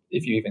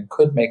if you even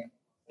could make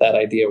that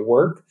idea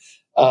work.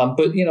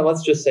 But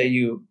let's just say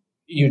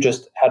you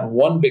just had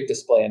one big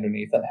display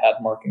underneath and had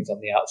markings on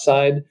the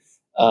outside.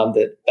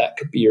 That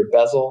could be your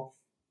bezel.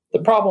 The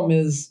problem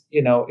is,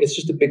 it's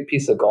just a big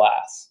piece of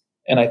glass,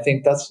 and I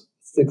think that's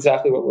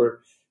exactly what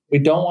we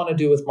don't want to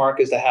do with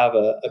Mark, is to have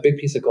a big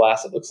piece of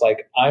glass that looks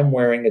like I'm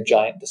wearing a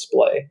giant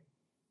display.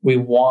 We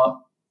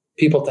want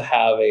people to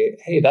have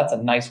hey, that's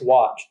a nice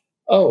watch.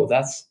 Oh,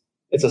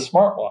 it's a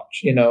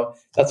smartwatch.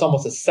 That's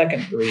almost a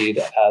second read,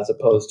 as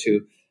opposed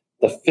to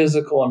the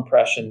physical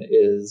impression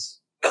is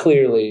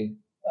clearly,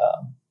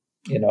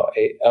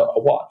 a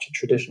watch, a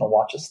traditional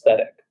watch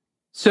aesthetic.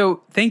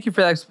 So thank you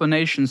for that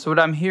explanation. So what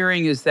I'm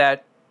hearing is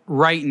that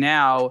right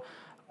now,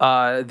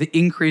 the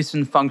increase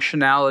in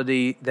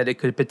functionality that it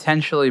could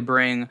potentially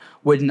bring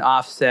wouldn't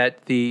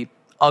offset the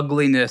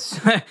ugliness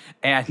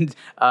and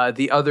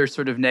the other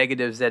sort of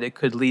negatives that it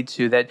could lead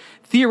to. That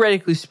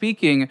theoretically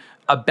speaking,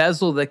 a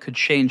bezel that could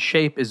change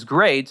shape is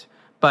great,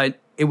 but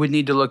it would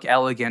need to look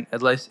elegant,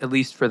 at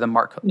least for the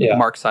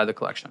mark side of the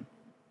collection.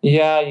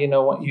 Yeah,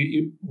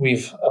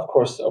 we've, of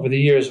course, over the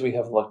years, we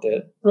have looked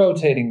at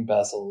rotating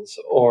bezels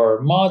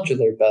or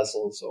modular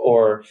bezels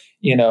or,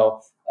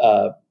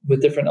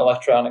 with different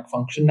electronic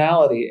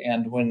functionality.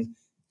 And when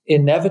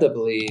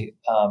inevitably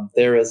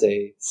there is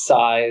a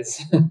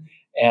size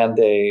and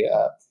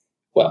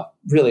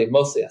really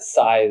mostly a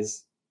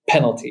size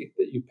penalty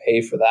that you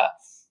pay for that.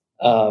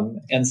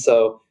 And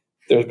so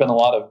there's been a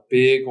lot of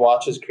big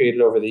watches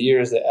created over the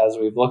years that, as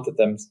we've looked at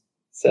them,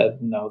 said,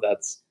 no,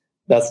 that's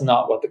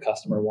not what the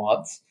customer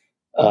wants.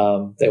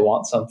 They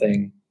want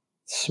something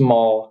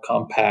small,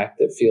 compact,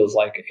 that feels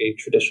like a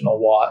traditional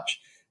watch.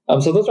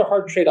 So those are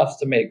hard trade-offs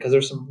to make because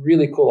there's some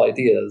really cool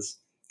ideas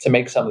to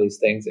make some of these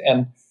things.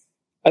 And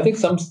I think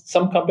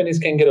some companies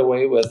can get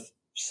away with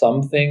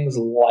some things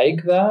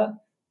like that.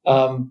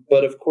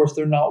 But of course,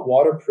 they're not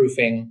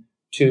waterproofing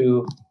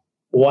to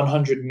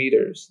 100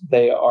 meters.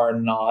 They are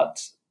not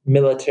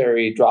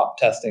military drop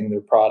testing their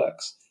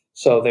products.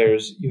 So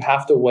you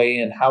have to weigh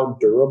in how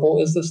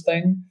durable is this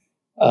thing,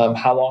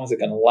 how long is it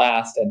going to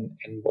last, and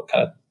what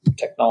kind of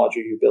technology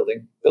are you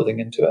building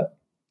into it.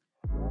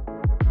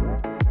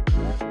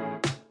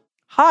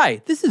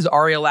 Hi, this is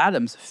Ariel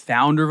Adams,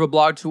 founder of A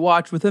Blog to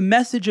Watch, with a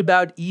message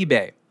about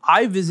eBay.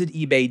 I visit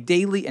eBay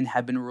daily and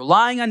have been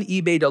relying on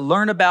eBay to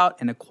learn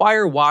about and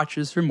acquire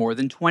watches for more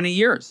than 20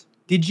 years.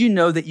 Did you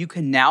know that you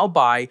can now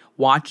buy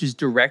watches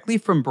directly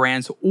from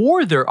brands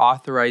or their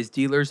authorized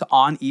dealers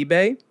on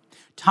eBay?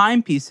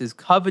 Timepieces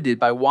coveted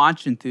by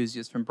watch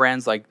enthusiasts from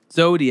brands like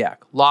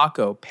Zodiac,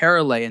 Laco,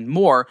 Parallel, and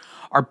more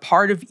are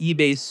part of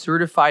eBay's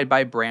Certified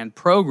by Brand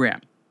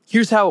program.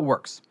 Here's how it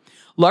works.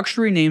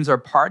 Luxury names are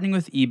partnering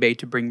with eBay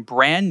to bring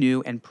brand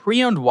new and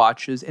pre-owned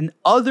watches and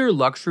other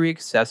luxury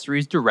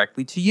accessories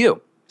directly to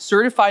you.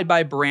 Certified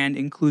by Brand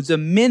includes a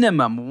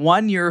minimum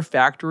 1-year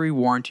factory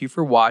warranty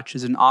for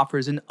watches and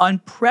offers an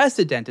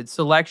unprecedented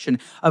selection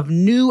of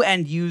new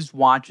and used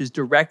watches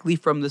directly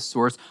from the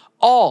source,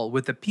 all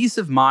with the peace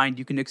of mind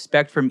you can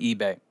expect from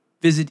eBay.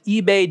 Visit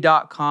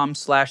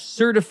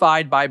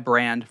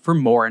ebay.com/certifiedbybrand for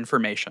more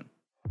information.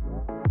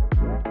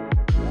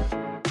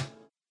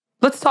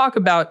 Let's talk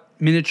about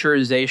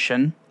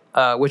miniaturization,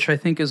 which I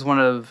think is one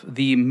of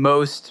the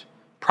most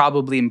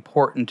probably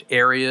important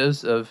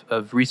areas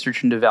of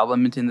research and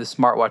development in the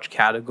smartwatch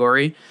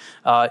category.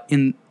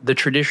 In the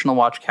traditional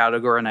watch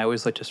category, and I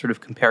always like to sort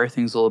of compare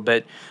things a little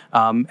bit,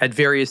 at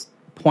various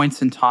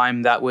points in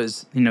time, that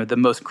was the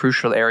most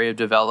crucial area of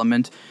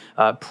development.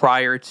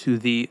 Prior to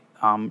the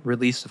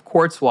release of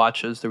quartz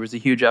watches, there was a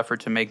huge effort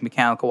to make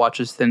mechanical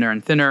watches thinner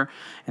and thinner,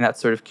 and that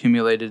sort of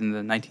accumulated in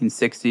the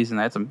 1960s, and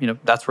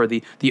that's where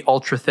the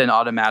ultra-thin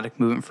automatic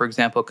movement, for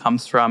example,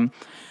 comes from.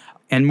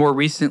 And more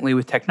recently,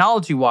 with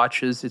technology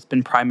watches, it's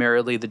been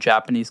primarily the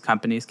Japanese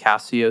companies,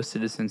 Casio,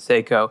 Citizen,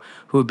 Seiko,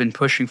 who have been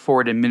pushing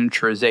forward in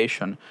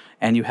miniaturization.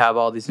 And you have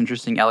all these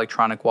interesting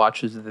electronic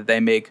watches that they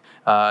make,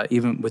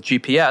 even with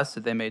GPS,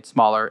 that they made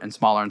smaller and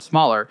smaller and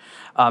smaller.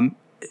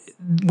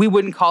 We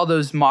wouldn't call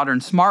those modern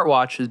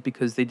smartwatches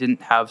because they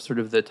didn't have sort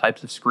of the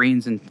types of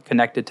screens and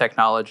connected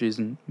technologies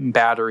and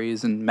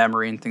batteries and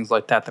memory and things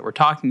like that we're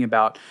talking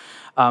about.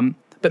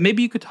 But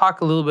maybe you could talk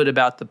a little bit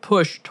about the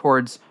push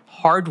towards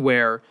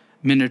hardware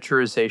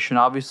miniaturization.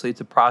 Obviously,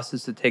 it's a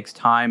process that takes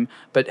time,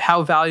 but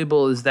how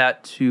valuable is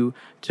that to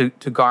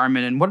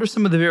Garmin? And what are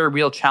some of the very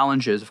real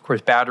challenges? Of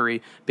course,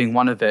 battery being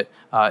one of it,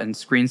 and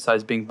screen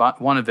size being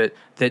one of it,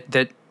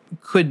 that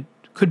could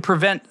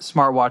prevent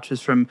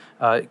smartwatches from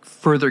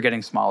further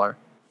getting smaller.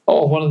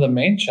 Oh, one of the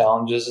main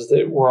challenges is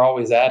that we're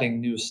always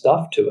adding new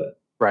stuff to it.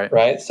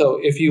 Right. So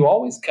if you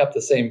always kept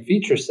the same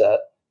feature set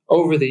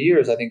over the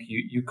years, I think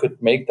you could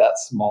make that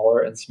smaller,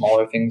 and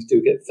smaller things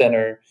do get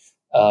thinner.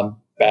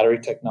 Battery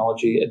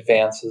technology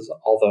advances,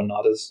 although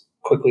not as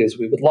quickly as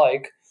we would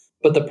like.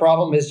 But the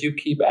problem is you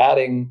keep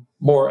adding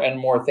more and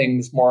more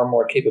things, more and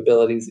more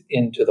capabilities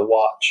into the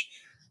watch.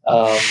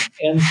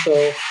 And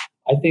so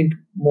I think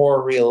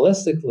more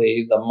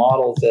realistically, the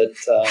model that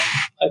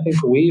I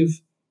think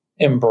we've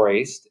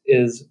embraced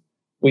is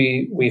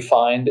we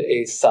find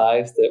a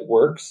size that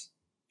works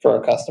for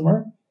our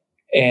customer.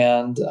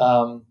 And,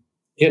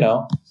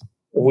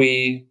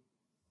 we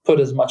put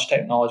as much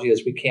technology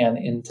as we can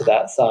into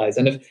that size.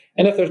 And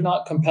if there's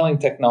not compelling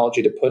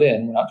technology to put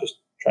in, we're not just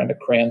trying to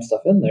cram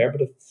stuff in there,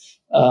 but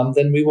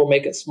then we will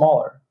make it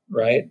smaller,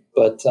 right?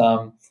 But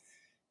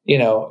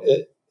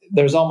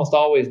there's almost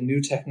always new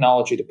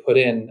technology to put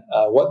in.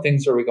 What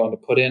things are we going to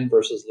put in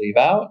versus leave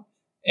out?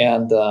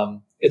 And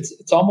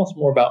it's almost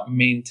more about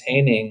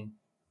maintaining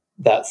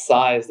that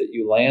size that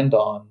you land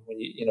on when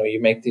you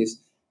make these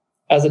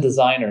as a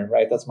designer,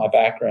 right? That's my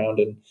background,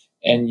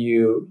 and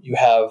you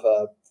have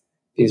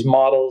these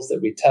models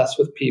that we test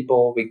with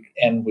people, we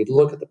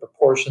look at the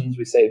proportions.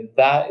 We say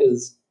that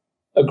is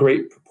a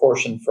great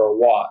proportion for a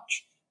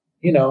watch.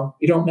 You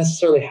don't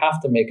necessarily have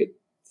to make it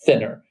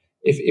thinner.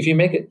 If you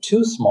make it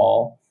too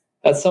small,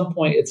 at some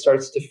point it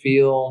starts to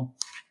feel,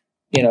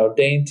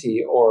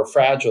 dainty or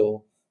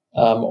fragile,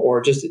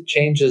 or just it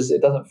changes.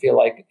 It doesn't feel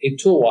like a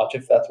tool watch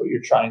if that's what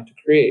you're trying to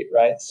create,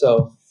 right?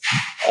 So,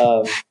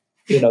 um,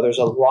 there's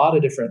a lot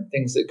of different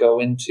things that go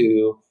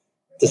into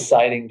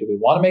deciding, do we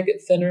want to make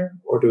it thinner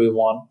or do we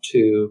want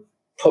to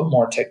put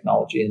more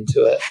technology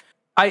into it?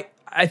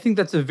 I think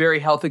that's a very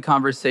healthy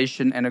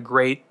conversation and a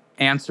great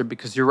answer,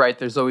 because you're right.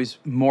 There's always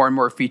more and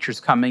more features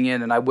coming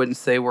in, and I wouldn't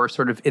say we're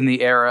sort of in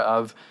the era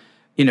of,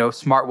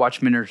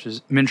 smartwatch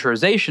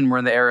miniaturization. We're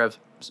in the era of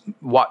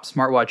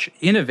smartwatch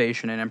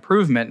innovation and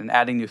improvement and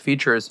adding new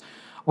features.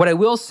 What I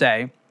will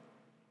say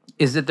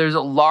is that there's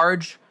a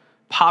large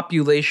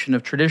population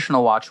of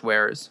traditional watch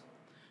wearers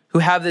who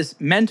have this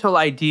mental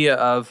idea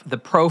of the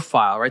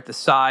profile, right? The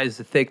size,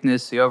 the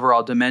thickness, the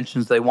overall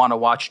dimensions they want a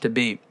watch to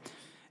be.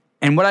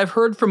 And what I've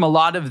heard from a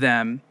lot of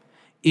them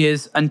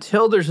is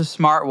until there's a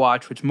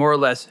smartwatch which more or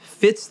less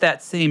fits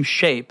that same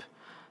shape,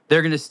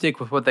 they're going to stick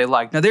with what they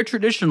like. Now, they're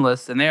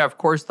traditionalists, and they are, of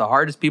course, the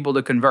hardest people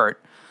to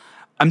convert.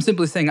 I'm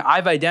simply saying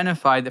I've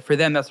identified that for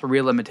them, that's a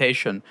real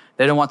limitation.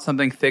 They don't want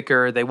something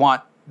thicker. They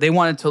want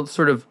it to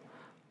sort of,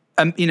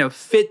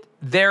 fit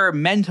their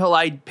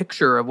mental-eyed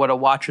picture of what a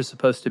watch is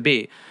supposed to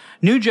be.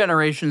 New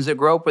generations that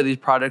grow up with these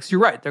products, you're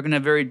right, they're going to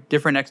have very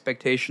different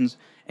expectations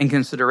and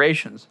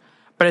considerations.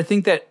 But I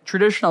think that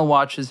traditional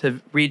watches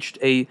have reached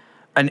an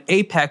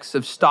apex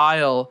of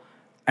style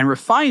and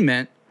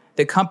refinement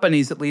that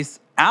companies, at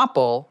least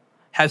Apple,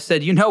 have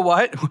said, you know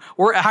what,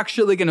 we're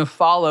actually going to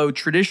follow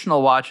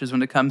traditional watches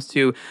when it comes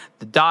to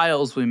the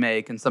dials we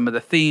make and some of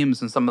the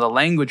themes and some of the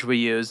language we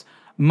use,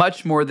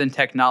 much more than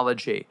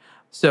technology.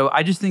 So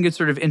I just think it's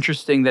sort of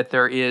interesting that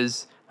there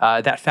is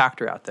that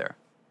factor out there.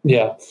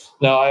 Yeah,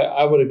 no,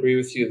 I would agree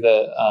with you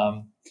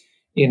that,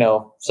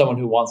 someone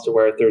who wants to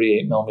wear a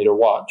 38 millimeter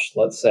watch,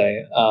 let's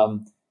say,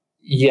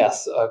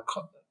 yes,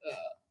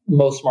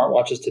 most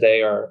smartwatches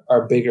today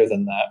are bigger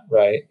than that,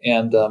 right?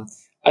 And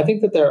I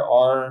think that there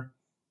are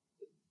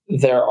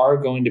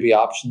going to be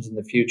options in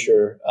the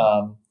future.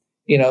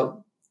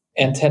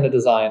 Antenna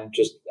design,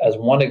 just as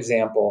one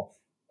example,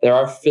 there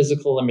are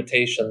physical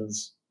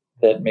limitations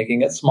that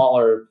making it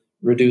smaller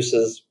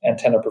reduces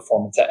antenna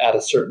performance at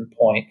a certain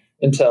point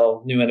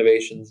until new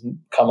innovations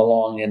come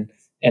along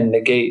and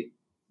negate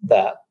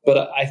that.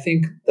 But I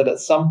think that at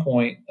some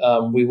point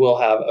we will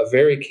have a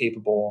very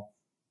capable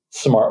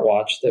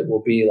smartwatch that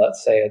will be,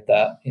 let's say, at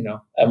that,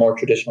 a more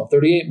traditional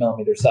 38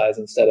 millimeter size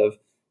instead of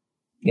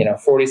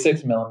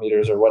 46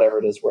 millimeters or whatever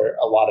it is where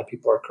a lot of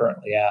people are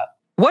currently at.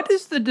 What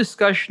is the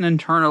discussion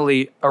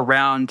internally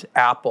around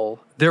Apple?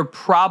 They're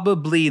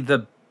probably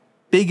the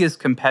biggest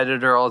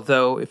competitor,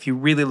 although if you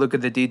really look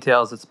at the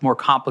details, it's more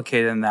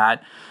complicated than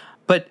that.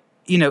 But,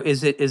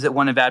 is it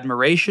one of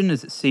admiration?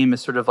 Does it seem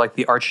as sort of like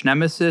the arch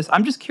nemesis?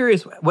 I'm just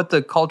curious what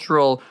the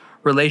cultural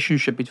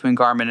relationship between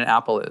Garmin and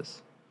Apple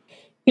is.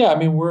 Yeah, I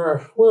mean,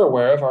 we're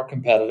aware of our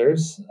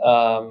competitors.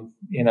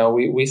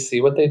 We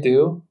see what they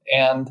do,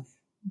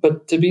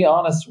 but to be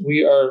honest,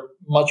 we are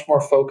much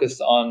more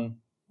focused on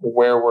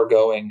where we're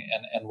going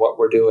and what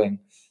we're doing.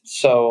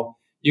 So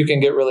you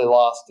can get really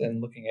lost in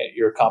looking at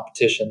your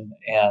competition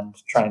and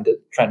trying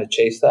to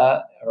chase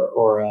that,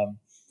 or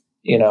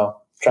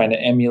trying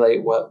to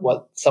emulate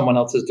what someone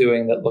else is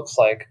doing that looks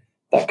like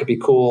that could be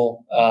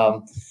cool.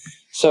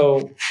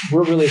 So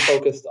we're really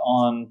focused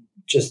on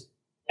just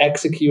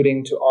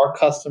executing to our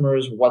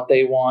customers what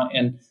they want,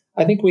 and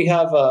I think we've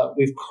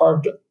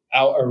carved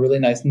out a really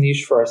nice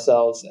niche for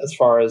ourselves as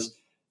far as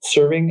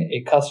serving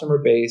a customer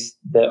base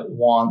that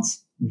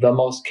wants the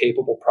most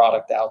capable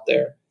product out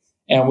there.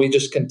 And we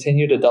just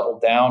continue to double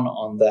down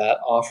on that,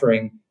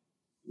 offering,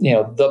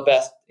 the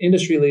best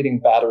industry-leading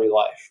battery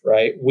life,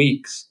 right?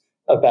 Weeks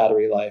of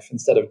battery life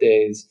instead of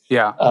days.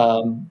 Yeah.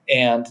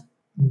 And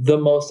the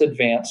most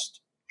advanced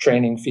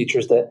training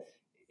features that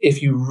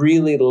if you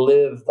really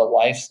live the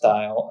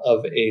lifestyle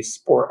of a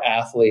sport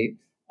athlete,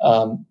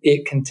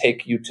 it can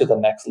take you to the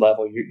next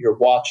level. Your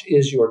watch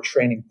is your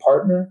training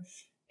partner,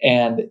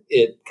 and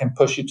it can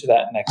push you to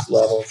that next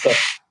level. So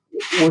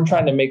we're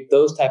trying to make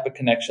those type of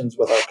connections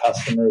with our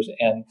customers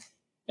and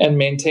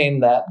maintain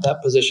that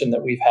position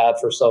that we've had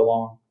for so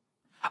long.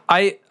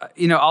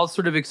 I'll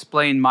sort of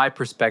explain my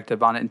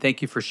perspective on it, and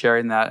thank you for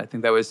sharing that. I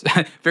think that was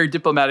very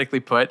diplomatically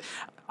put.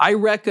 I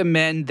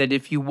recommend that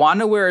if you want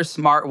to wear a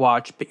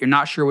smartwatch, but you're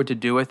not sure what to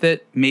do with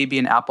it, maybe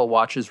an Apple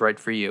Watch is right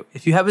for you.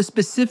 If you have a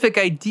specific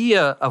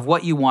idea of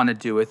what you want to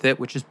do with it,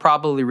 which is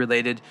probably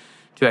related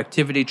to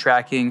activity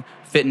tracking,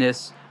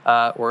 fitness,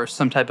 or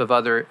some type of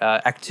other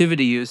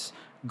activity use,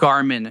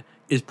 Garmin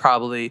is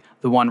probably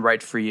the one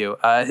right for you.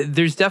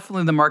 There's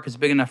definitely, the market's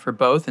big enough for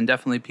both, and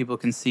definitely people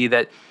can see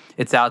that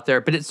it's out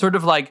there. But it's sort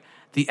of like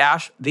the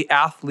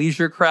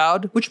athleisure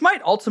crowd, which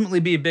might ultimately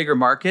be a bigger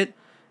market,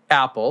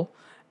 Apple,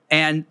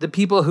 and the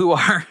people who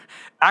are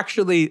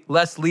actually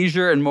less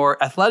leisure and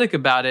more athletic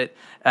about it,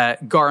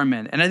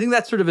 Garmin. And I think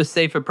that's sort of a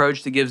safe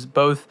approach that gives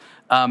both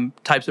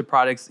types of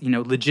products,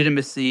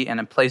 legitimacy and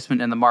a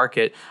placement in the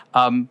market.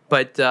 Again,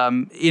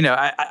 you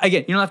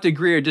don't have to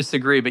agree or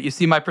disagree, but you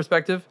see my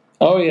perspective?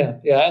 Oh yeah,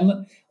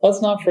 and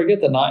let's not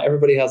forget that not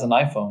everybody has an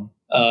iPhone.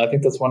 I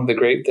think that's one of the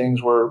great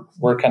things.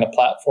 We're kind of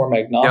platform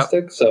Yep.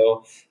 agnostic,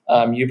 so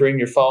you bring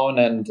your phone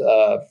and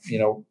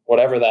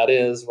whatever that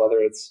is, whether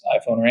it's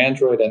iPhone or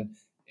Android,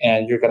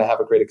 and you're going to have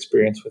a great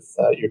experience with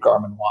your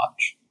Garmin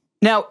watch.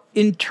 Now,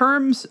 in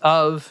terms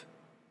of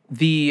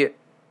the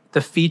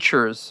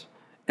features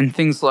and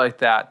things like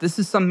that, this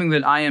is something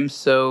that I am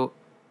so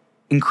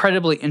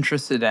incredibly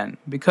interested in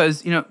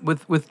because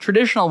with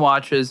traditional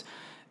watches,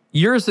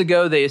 years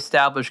ago they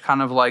established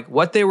kind of like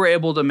what they were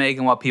able to make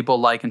and what people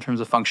like in terms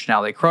of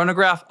functionality.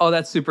 Chronograph, oh,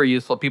 that's super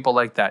useful, people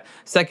like that.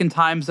 Second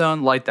time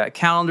zone, like that.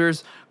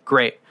 Calendars,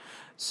 great.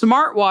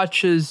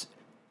 Smartwatches,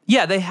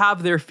 yeah, they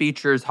have their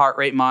features, heart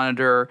rate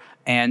monitor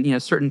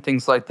and certain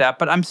things like that,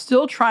 but I'm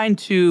still trying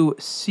to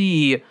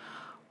see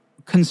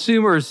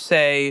consumers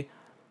say,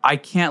 I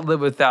can't live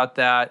without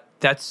that.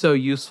 That's so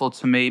useful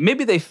to me.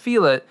 Maybe they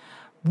feel it.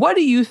 What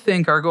do you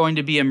think are going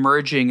to be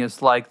emerging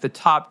as like the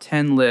top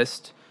 10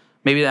 list?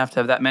 Maybe you don't have to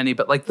have that many,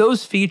 but like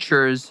those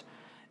features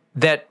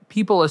that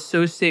people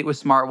associate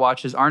with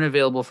smartwatches aren't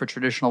available for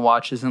traditional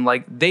watches, and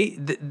like they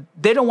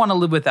don't want to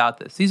live without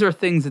this. These are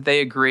things that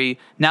they agree,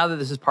 now that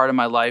this is part of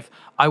my life,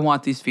 I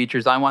want these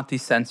features, I want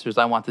these sensors,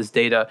 I want this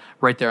data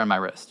right there on my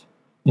wrist.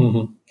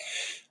 Mm-hmm.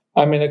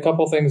 I mean, a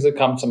couple things that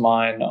come to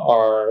mind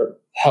are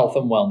health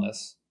and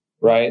wellness,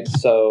 right?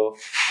 So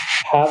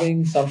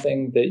having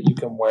something that you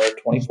can wear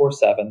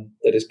 24/7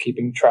 that is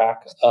keeping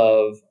track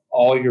of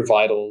all your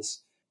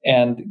vitals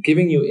and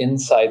giving you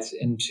insights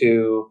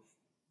into,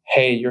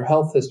 hey, your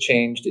health has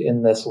changed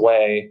in this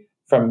way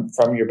from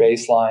your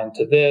baseline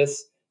to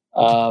this.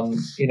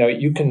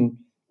 You can,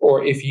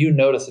 or if you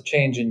notice a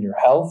change in your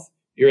health,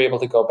 you're able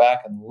to go back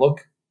and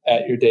look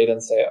at your data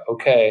and say,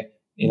 okay,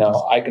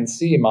 I can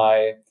see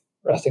my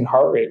resting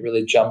heart rate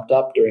really jumped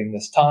up during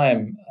this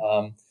time.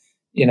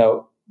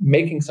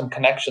 Making some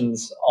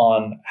connections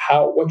on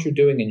what you're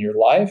doing in your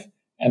life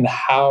and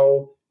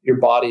how your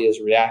body is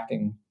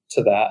reacting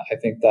to that. I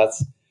think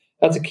that's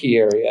a key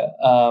area.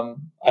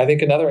 I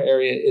think another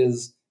area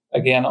is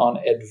again on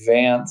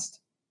advanced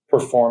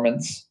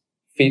performance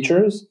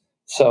features.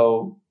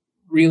 So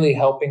really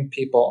helping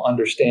people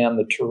understand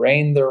the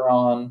terrain they're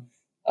on,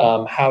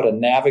 how to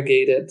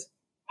navigate it,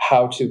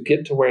 how to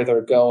get to where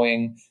they're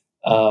going,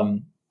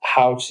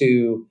 how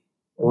to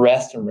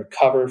rest and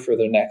recover for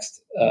their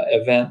next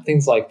event,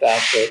 things like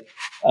that.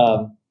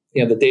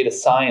 The data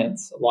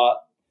science,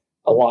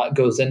 a lot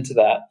goes into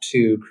that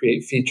to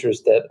create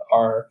features that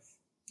are,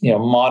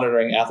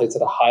 monitoring athletes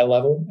at a high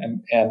level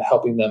and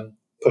helping them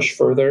push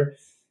further.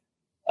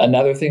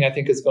 Another thing I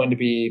think is going to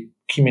be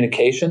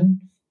communication.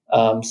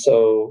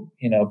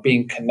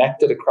 Being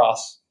connected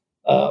across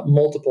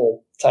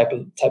multiple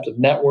types of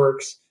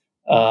networks.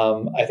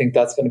 I think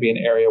that's going to be an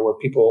area where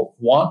people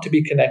want to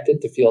be connected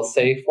to feel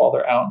safe while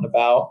they're out and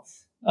about.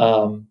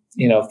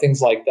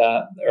 Things like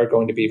that are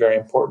going to be very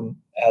important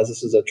as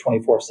this is a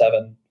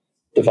 24/7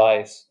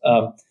 device.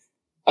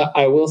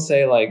 I will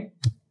say,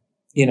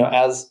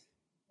 as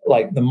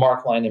like the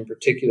Mark line in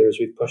particular, as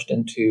we've pushed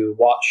into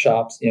watch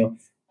shops,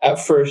 at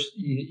first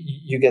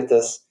you get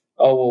this,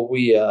 oh, well,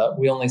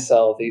 we only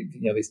sell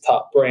these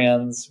top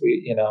brands.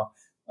 We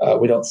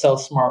don't sell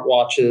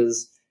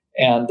smartwatches.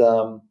 And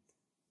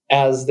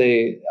as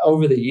they,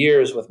 over the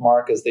years with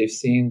Mark, as they've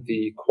seen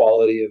the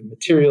quality of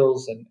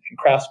materials and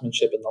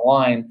craftsmanship in the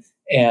line,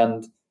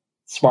 and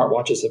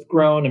smartwatches have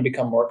grown and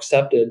become more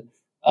accepted,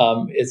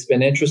 it's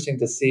been interesting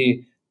to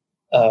see,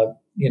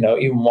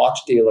 even watch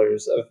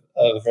dealers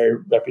of very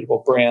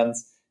reputable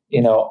brands,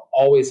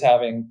 always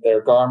having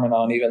their Garmin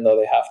on, even though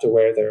they have to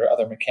wear their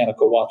other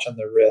mechanical watch on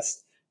their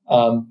wrist.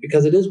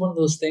 Because it is one of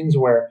those things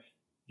where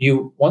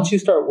once you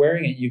start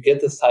wearing it, you get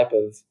this type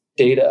of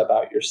data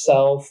about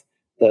yourself,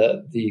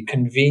 the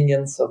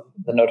convenience of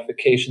the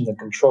notifications and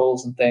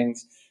controls and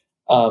things.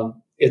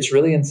 It's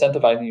really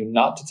incentivizing you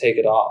not to take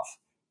it off.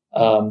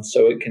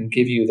 So it can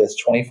give you this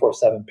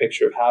 24/7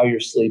 picture of how you're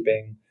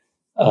sleeping,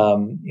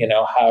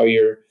 how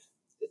your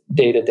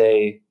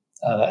day-to-day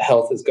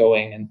health is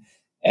going.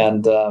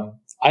 And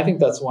I think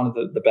that's one of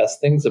the best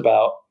things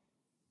about,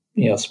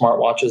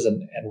 smartwatches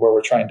and where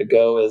we're trying to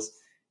go is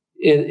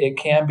it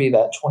can be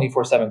that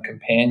 24/7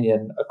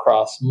 companion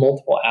across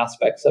multiple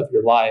aspects of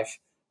your life,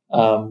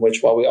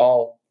 which while we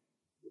all,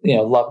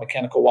 love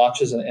mechanical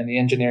watches and the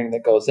engineering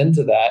that goes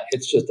into that,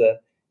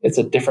 it's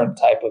a different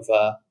type of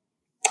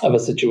a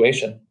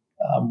situation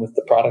with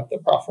the product that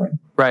we're offering.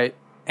 Right.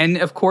 And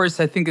of course,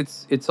 I think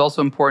it's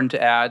also important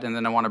to add, and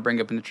then I want to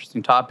bring up an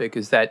interesting topic,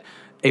 is that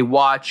a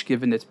watch,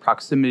 given its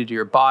proximity to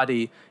your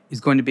body, is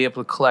going to be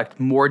able to collect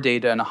more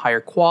data and a higher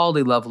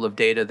quality level of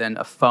data than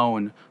a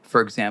phone, for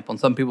example. And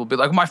some people will be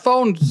like, my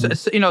phone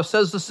says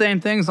the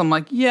same things. I'm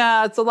like,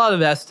 yeah, it's a lot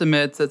of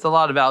estimates. It's a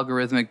lot of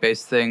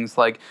algorithmic-based things.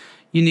 Like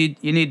you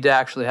need to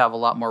actually have a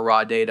lot more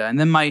raw data. And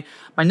then my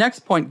next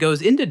point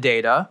goes into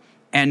data,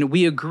 and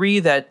we agree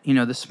that, the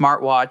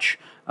smartwatch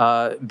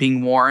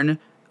being worn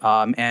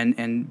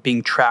and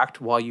being tracked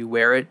while you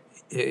wear it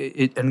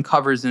it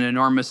uncovers an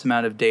enormous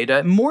amount of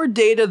data, more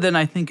data than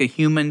I think a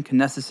human can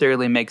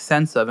necessarily make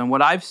sense of. And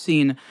what I've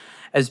seen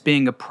as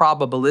being a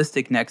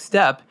probabilistic next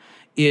step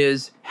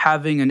is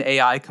having an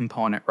AI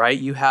component, right?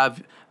 You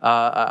have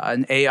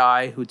an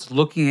AI who's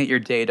looking at your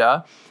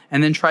data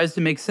and then tries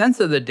to make sense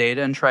of the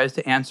data and tries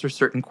to answer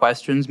certain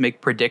questions,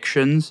 make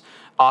predictions,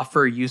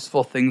 offer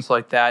useful things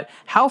like that.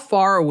 How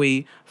far are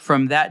we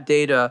from that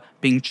data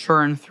being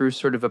churned through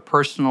sort of a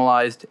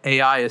personalized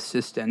AI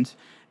assistant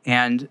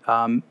and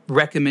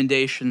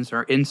recommendations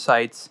or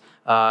insights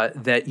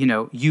that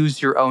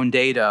use your own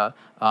data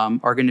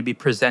are going to be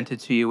presented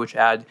to you, which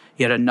add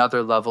yet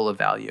another level of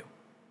value?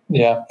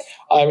 Yeah,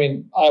 I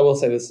mean, I will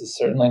say this is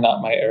certainly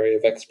not my area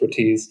of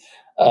expertise,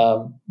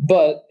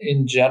 but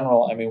in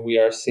general, I mean, we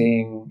are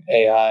seeing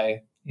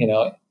AI,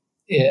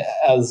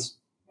 as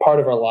part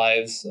of our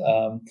lives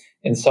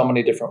in so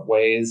many different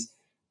ways.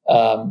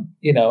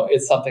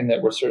 It's something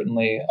that we're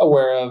certainly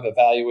aware of,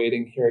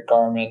 evaluating here at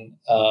Garmin,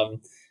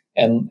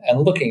 and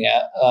looking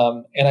at.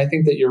 And I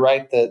think that you're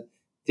right that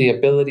the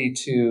ability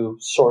to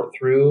sort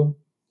through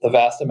the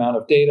vast amount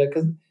of data,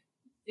 because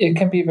it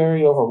can be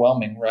very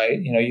overwhelming, right?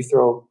 You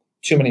throw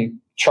too many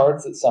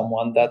charts at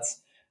someone,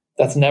 that's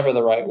never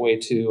the right way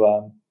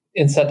to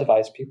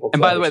incentivize people to.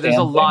 And by the way, there's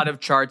a lot of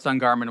charts on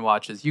Garmin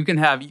watches. You can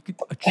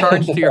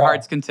charge to your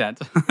heart's content.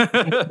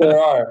 There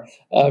are.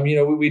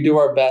 We do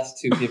our best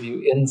to give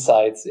you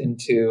insights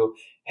into,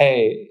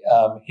 hey,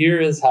 here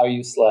is how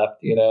you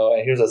slept,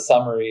 and here's a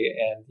summary,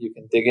 and you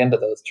can dig into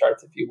those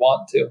charts if you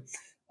want to.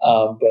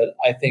 But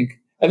I think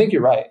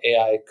you're right.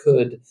 AI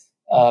could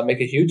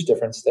make a huge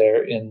difference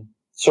there in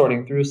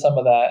sorting through some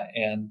of that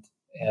and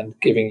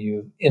giving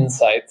you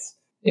insights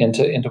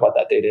into what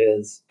that data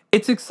is.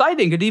 It's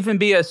exciting. It could even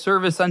be a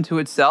service unto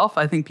itself.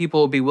 I think people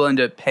will be willing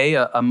to pay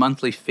a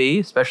monthly fee,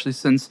 especially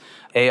since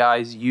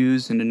AIs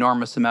use an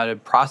enormous amount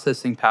of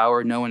processing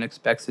power. No one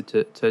expects it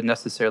to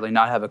necessarily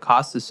not have a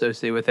cost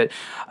associated with it.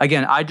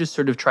 Again, I just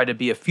sort of try to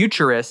be a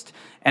futurist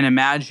and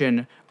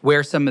imagine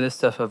where some of this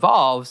stuff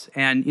evolves.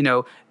 And,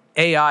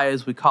 AI,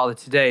 as we call it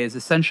today, is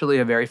essentially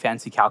a very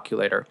fancy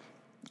calculator.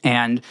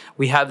 And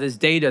we have this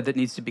data that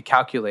needs to be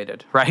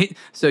calculated, right?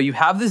 So you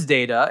have this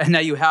data, and now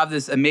you have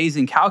this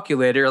amazing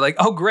calculator. Like,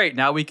 oh, great,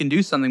 now we can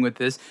do something with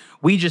this.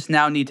 We just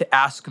now need to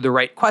ask the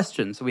right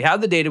questions. So we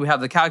have the data, we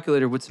have the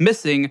calculator. What's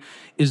missing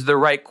is the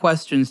right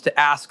questions to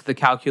ask the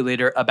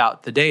calculator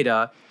about the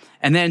data,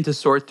 and then to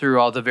sort through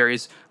all the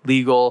various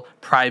legal,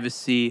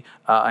 privacy,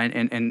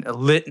 and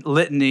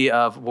litany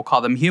of, we'll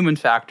call them human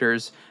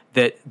factors,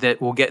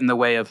 that will get in the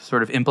way of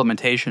sort of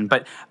implementation.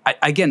 But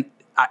I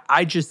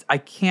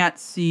can't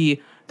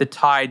see the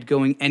tide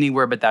going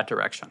anywhere but that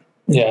direction.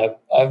 Yeah,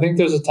 I think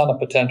there's a ton of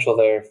potential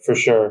there for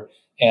sure.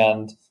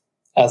 And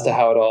as to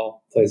how it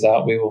all plays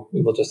out, we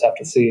will just have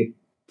to see.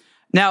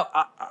 Now,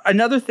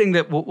 another thing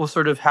that we'll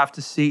sort of have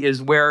to see is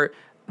where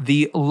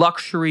the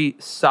luxury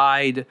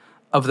side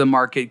of the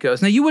market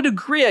goes. Now, you would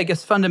agree, I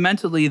guess,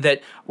 fundamentally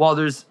that while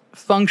there's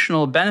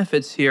functional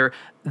benefits here,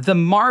 the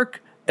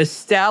mark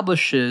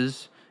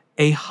establishes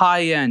a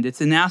high end.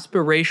 It's an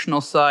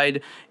aspirational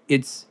side.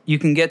 You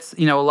can get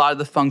a lot of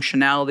the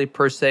functionality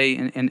per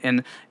se,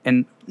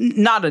 and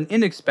not an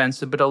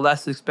inexpensive but a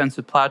less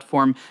expensive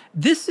platform.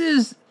 This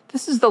is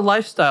the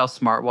lifestyle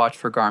smartwatch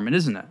for Garmin,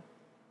 isn't it?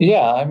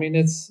 Yeah, I mean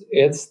it's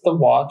the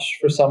watch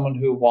for someone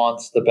who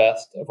wants the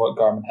best of what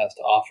Garmin has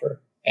to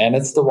offer, and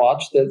it's the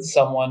watch that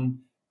someone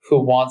who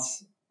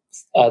wants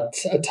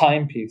a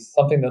timepiece,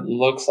 something that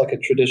looks like a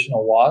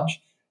traditional watch.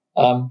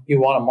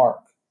 You want a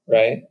mark,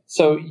 right?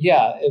 So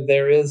yeah,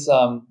 there is.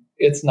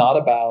 It's not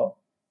about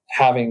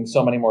having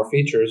so many more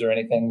features or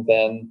anything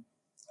than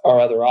our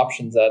other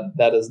options.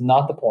 That is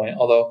not the point.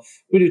 Although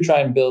we do try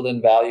and build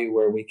in value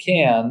where we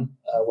can,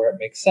 where it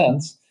makes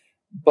sense.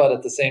 But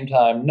at the same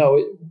time,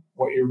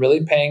 what you're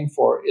really paying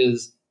for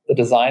is the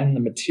design and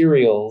the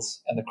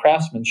materials and the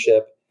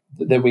craftsmanship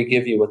that we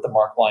give you with the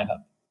Mark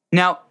lineup.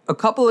 Now, a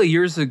couple of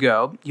years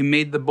ago, you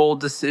made the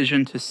bold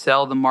decision to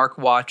sell the Mark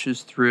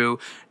watches through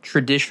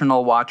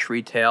traditional watch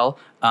retail.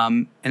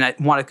 And I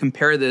want to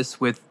compare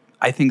this with,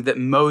 I think that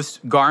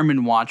most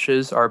Garmin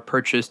watches are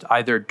purchased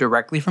either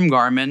directly from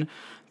Garmin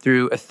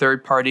through a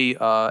third-party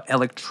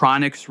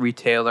electronics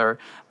retailer,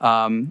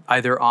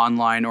 either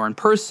online or in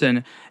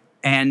person.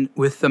 And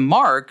with the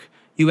Mark,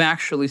 you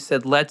actually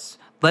said, let's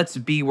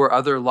be where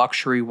other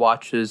luxury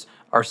watches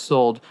are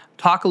sold.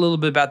 Talk a little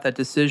bit about that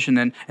decision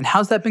and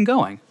how's that been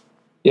going?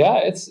 Yeah,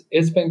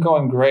 it's been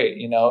going great.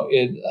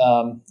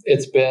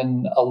 It's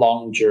been a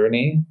long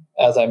journey,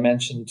 as I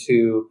mentioned,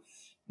 to,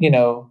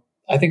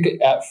 I think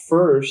at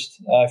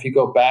first, if you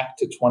go back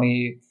to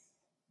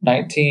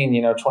 2019,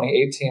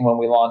 2018, when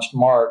we launched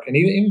Mark, and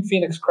even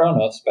Phoenix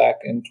Chronos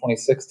back in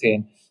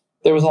 2016,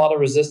 there was a lot of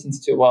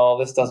resistance to, well,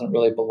 this doesn't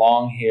really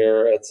belong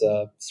here. It's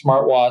a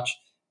smartwatch.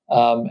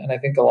 And I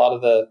think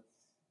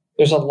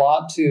there's a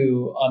lot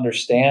to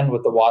understand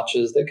with the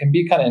watches that can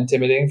be kind of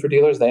intimidating for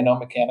dealers. They know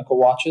mechanical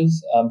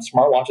watches.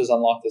 Smartwatches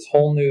unlock this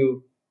whole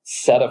new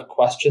set of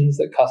questions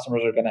that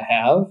customers are going to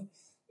have.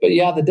 But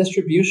yeah, the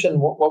distribution,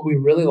 what we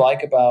really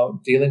like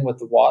about dealing with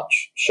the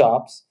watch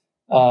shops,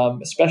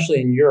 especially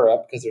in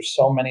Europe, because there's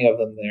so many of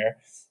them there,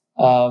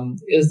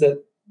 is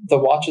that the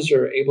watches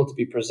are able to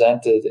be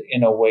presented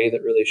in a way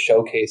that really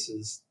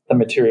showcases the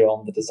material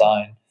and the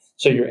design.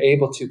 So you're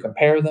able to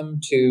compare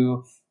them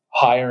to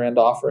higher end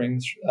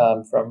offerings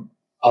from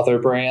other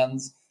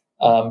brands,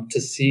 to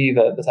see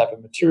the type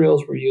of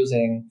materials we're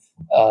using,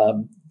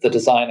 the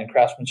design and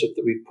craftsmanship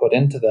that we've put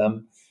into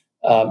them.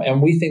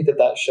 And we think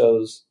that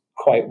shows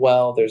quite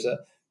well.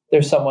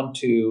 There's someone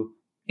to,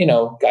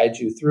 guide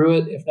you through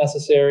it if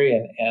necessary,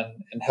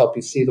 and help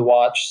you see the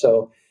watch.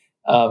 So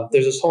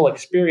there's this whole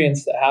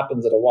experience that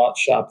happens at a watch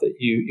shop that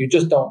you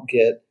just don't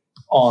get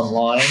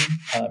online.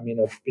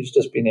 It's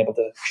just being able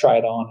to try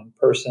it on in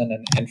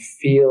person and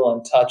feel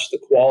and touch the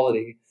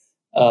quality.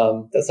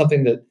 That's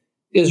something that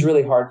is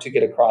really hard to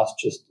get across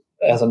just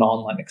as an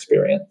online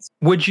experience.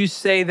 Would you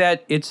say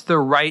that it's the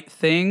right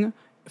thing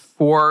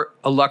for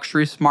a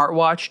luxury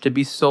smartwatch to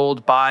be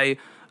sold by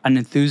an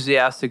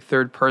enthusiastic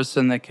third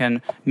person that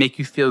can make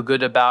you feel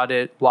good about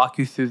it, walk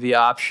you through the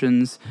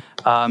options?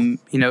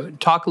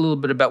 Talk a little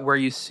bit about where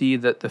you see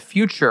the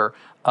future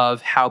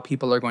of how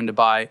people are going to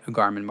buy a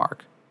Garmin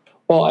Mark.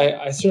 Well,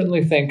 I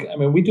certainly think,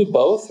 we do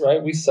both,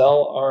 right? We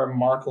sell our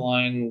Mark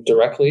line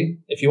directly.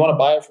 If you want to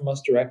buy it from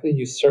us directly,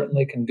 you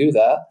certainly can do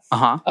that.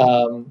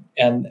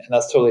 And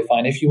that's totally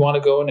fine. If you want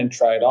to go in and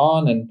try it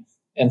on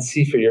and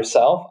see for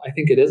yourself, I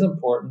think it is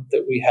important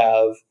that we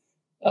have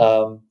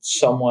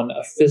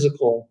a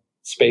physical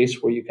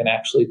space where you can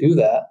actually do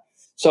that.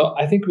 So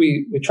I think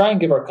we try and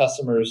give our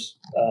customers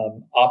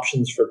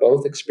options for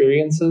both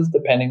experiences,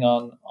 depending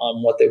on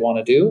what they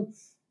want to do.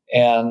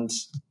 And,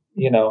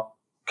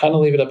 kind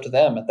of leave it up to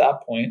them at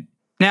that point.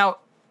 Now,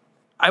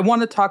 I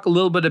want to talk a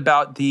little bit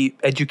about the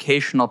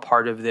educational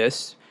part of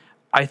this.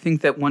 I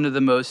think that one of the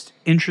most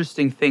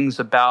interesting things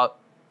about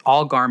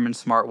all Garmin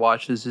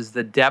smartwatches is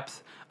the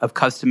depth of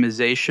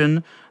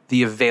customization,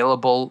 the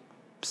available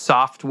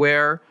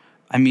software.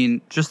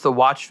 Just the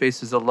watch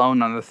faces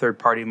alone on the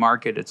third-party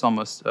market, it's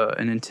almost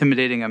an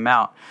intimidating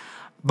amount.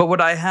 But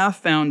what I have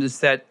found is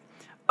that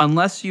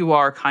unless you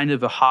are kind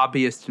of a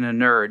hobbyist and a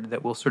nerd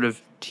that will sort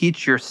of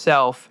teach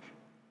yourself,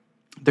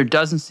 there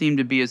doesn't seem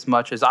to be as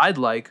much as I'd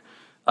like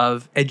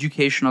of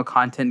educational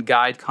content,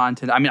 guide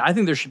content. I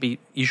think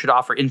you should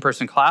offer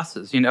in-person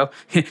classes,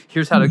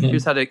 here's how to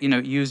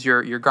use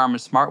your Garmin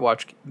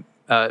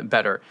smartwatch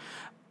better.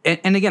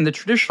 And again, the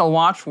traditional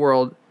watch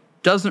world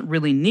doesn't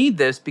really need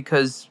this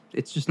because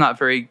it's just not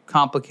very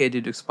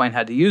complicated to explain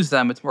how to use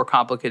them. It's more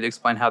complicated to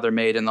explain how they're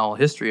made and the whole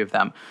history of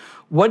them.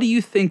 What do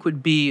you think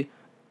would be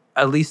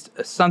at least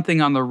something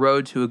on the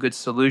road to a good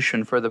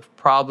solution for the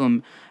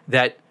problem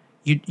that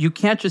you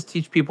can't just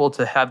teach people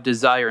to have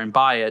desire and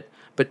buy it,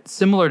 but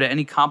similar to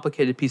any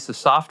complicated piece of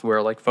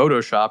software like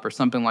Photoshop or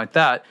something like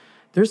that,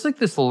 there's like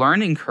this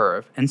learning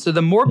curve. And so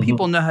the more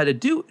people know how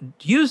to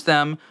use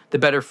them, the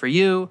better for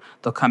you.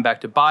 They'll come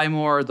back to buy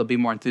more. They'll be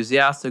more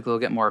enthusiastic. They'll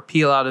get more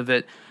appeal out of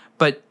it.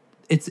 But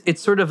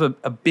it's sort of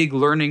a big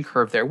learning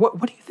curve there.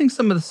 What do you think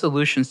some of the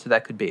solutions to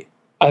that could be?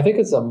 I think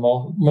it's a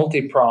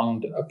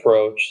multi-pronged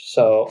approach.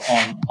 So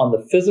on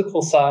the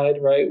physical side,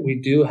 right, we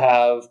do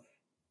have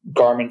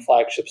Garmin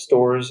flagship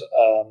stores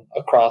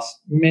across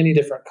many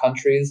different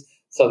countries,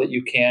 so that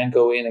you can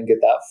go in and get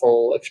that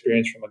full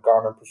experience from a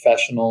Garmin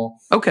professional.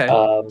 Okay.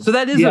 So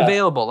that is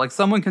available. Like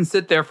someone can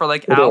sit there for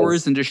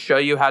hours and just show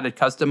you how to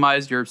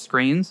customize your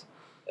screens?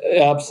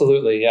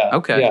 Absolutely, yeah.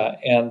 Okay. Yeah,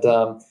 and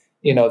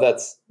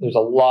there's a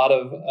lot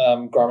of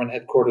Garmin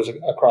headquarters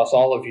across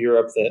all of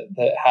Europe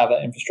that have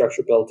that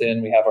infrastructure built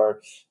in. We have our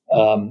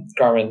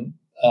Garmin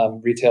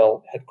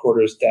retail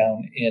headquarters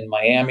down in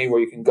Miami,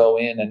 where you can go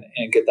in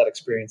and get that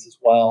experience as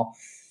well.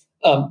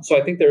 So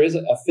I think there is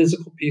a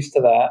physical piece to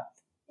that,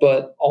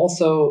 but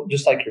also,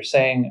 just like you're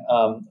saying,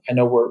 I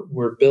know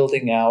we're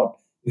building out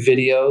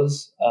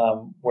videos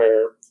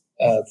where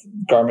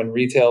Garmin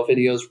retail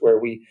videos where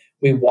we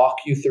walk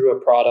you through a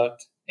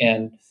product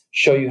and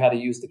show you how to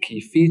use the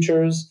key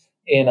features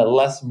in a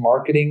less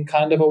marketing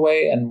kind of a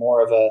way and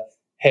more of a,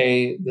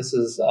 hey, this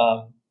is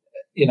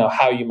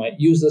how you might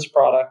use this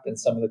product and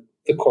some of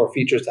the core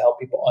features to help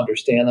people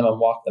understand them and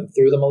walk them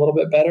through them a little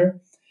bit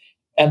better.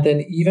 And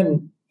then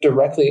even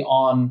directly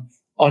on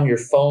your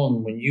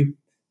phone,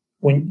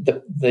 when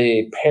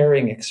the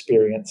pairing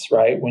experience,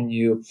 right? When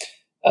you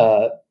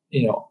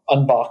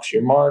unbox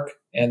your Mark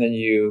and then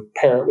you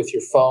pair it with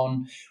your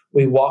phone,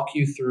 we walk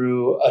you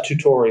through a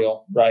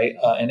tutorial, right?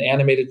 An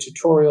animated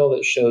tutorial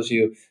that shows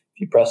you,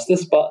 if you press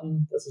this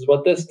button, this is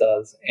what this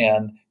does,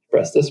 and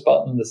press this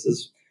button, this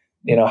is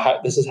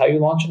this is how you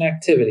launch an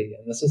activity,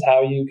 and this is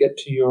how you get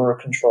to your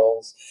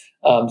controls.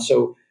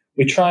 So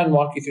we try and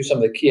walk you through some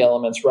of the key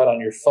elements right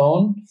on your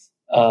phone,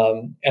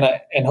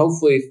 and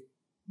hopefully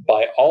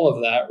by all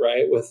of that,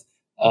 right, with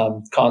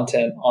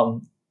content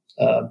on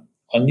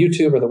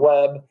YouTube or the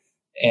web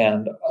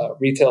and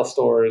retail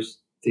stores,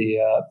 the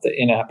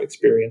in-app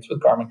experience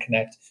with Garmin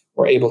Connect,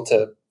 we're able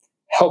to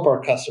help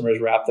our customers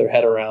wrap their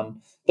head around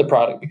the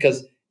product,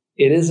 because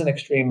it is an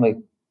extremely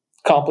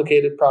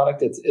complicated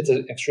product. It's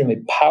an extremely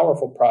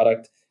powerful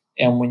product,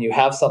 and when you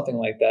have something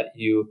like that,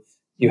 you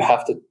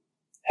have to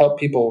help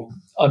people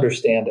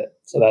understand it.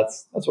 So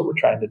that's what we're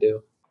trying to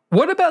do.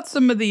 What about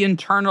some of the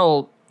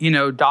internal,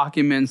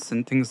 documents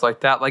and things like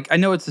that? Like, I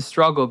know it's a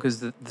struggle because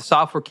the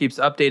software keeps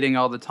updating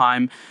all the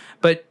time.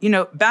 But,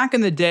 back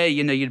in the day,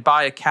 you'd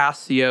buy a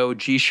Casio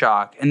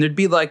G-Shock and there'd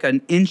be like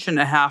an 1.5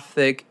 inch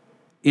thick,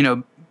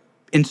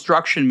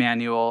 instruction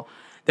manual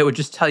that would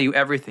just tell you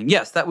everything.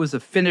 Yes, that was a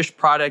finished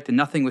product and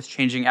nothing was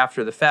changing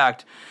after the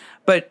fact.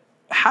 But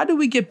how do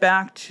we get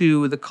back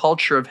to the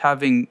culture of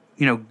having,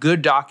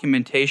 good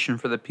documentation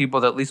for the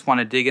people that at least want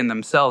to dig in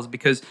themselves?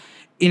 Because,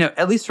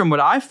 at least from what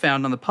I've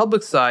found on the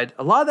public side,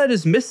 a lot of that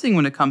is missing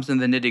when it comes to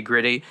the nitty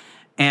gritty.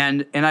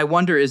 And I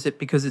wonder, is it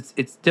because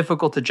it's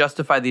difficult to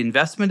justify the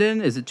investment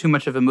in? Is it too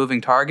much of a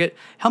moving target?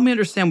 Help me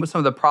understand what some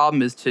of the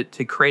problem is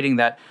to creating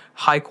that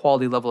high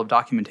quality level of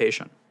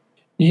documentation.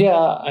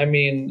 Yeah, I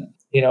mean,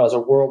 as a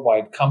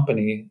worldwide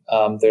company,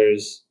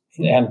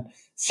 and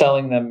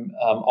selling them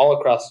all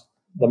across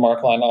the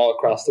mark line, all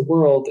across the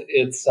world,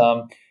 it's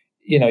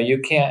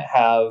you can't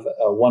have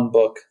one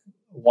book,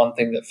 one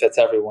thing that fits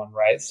everyone,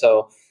 right?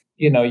 So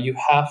you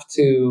have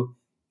to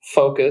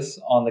focus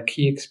on the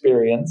key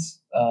experience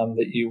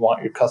that you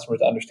want your customers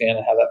to understand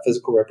and have that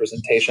physical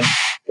representation.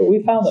 But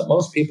we found that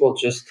most people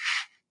just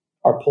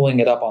are pulling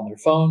it up on their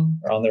phone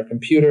or on their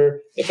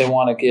computer if they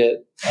want to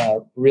get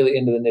really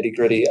into the nitty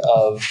gritty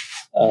of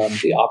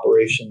the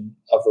operation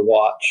of the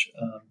watch,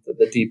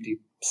 the deep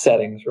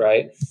settings,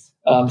 right?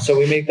 So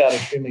we make that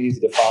extremely easy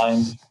to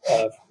find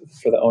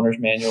for the owner's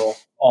manual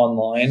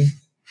online,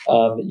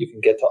 that you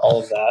can get to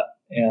all of that.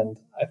 And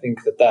I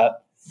think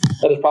that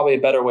is probably a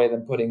better way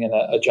than putting in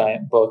a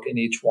giant book in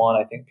each one.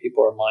 I think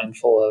people are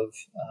mindful of,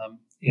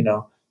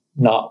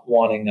 not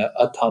wanting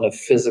a ton of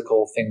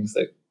physical things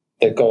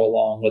that go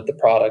along with the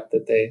product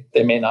that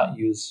they may not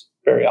use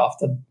very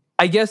often.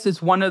 I guess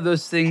it's one of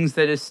those things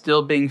that is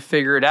still being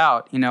figured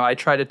out. I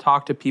try to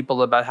talk to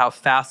people about how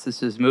fast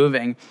this is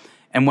moving.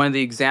 And one of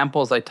the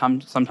examples I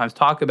sometimes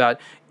talk about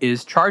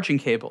is charging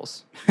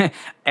cables.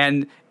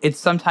 And it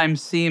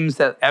sometimes seems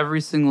that every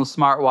single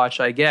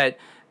smartwatch I get,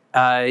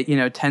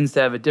 tends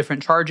to have a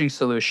different charging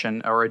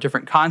solution or a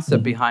different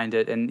concept behind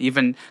it. And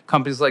even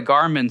companies like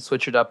Garmin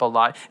switch it up a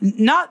lot.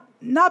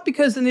 Not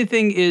because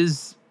anything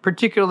is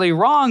particularly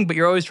wrong, but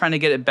you're always trying to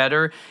get it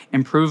better,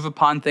 improve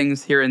upon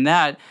things here and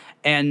that.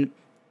 And,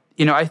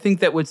 I think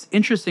that what's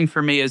interesting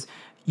for me is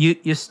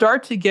you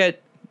start to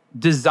get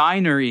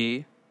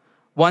designery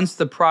once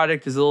the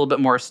product is a little bit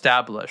more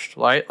established,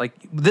 right? Like,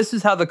 this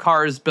is how the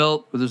car is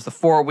built. There's the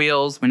 4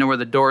 wheels. We know where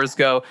the doors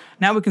go.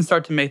 Now we can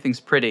start to make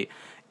things pretty.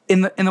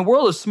 In the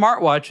world of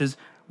smartwatches,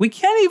 we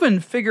can't even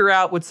figure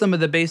out what some of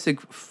the basic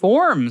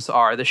forms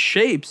are, the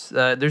shapes.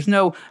 There's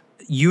no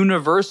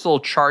universal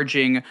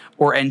charging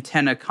or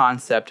antenna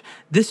concept.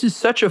 This is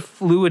such a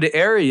fluid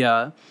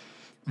area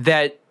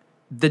that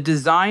the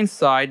design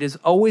side is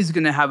always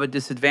going to have a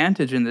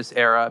disadvantage in this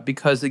era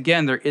because,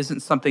 again, there isn't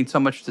something so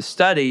much to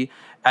study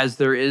as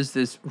there is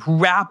this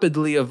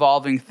rapidly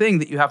evolving thing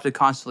that you have to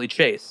constantly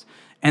chase.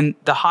 And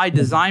the high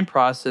design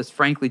process,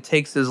 frankly,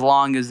 takes as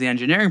long as the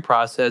engineering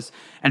process.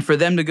 And for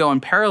them to go in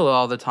parallel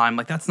all the time,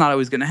 like, that's not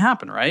always going to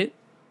happen, right?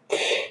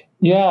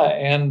 Yeah,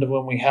 and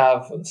when we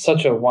have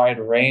such a wide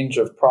range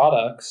of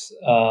products,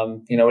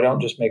 we don't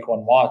just make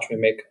one watch. We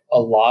make a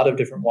lot of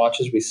different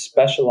watches. We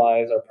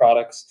specialize our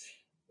products.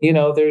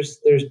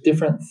 There's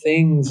different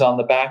things on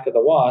the back of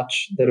the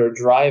watch that are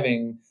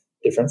driving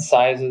different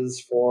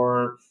sizes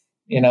for,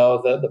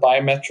 the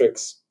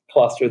biometrics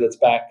cluster that's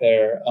back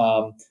there,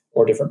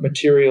 or different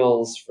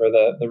materials for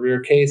the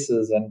rear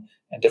cases and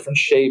different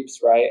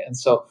shapes, right? And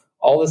so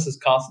all this is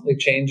constantly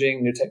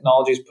changing. New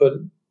technologies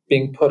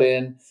being put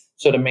in.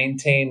 So to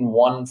maintain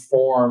one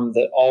form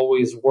that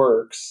always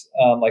works,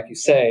 like you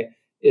say,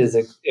 is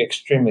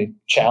extremely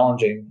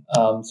challenging.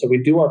 So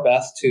we do our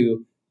best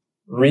to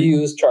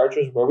reuse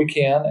chargers where we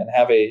can and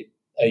have a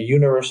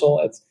universal.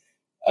 It's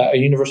a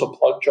universal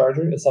plug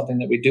charger is something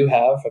that we do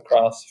have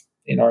across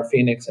our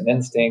Phoenix and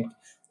Instinct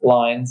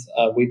lines.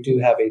 We do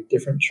have a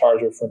different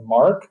charger for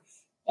Mark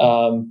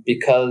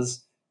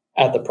because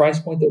at the price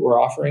point that we're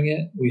offering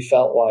it, we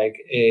felt like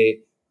a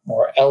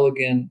more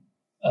elegant,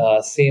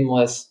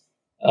 seamless,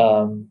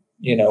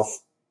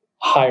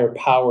 higher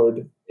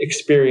powered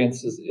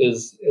experience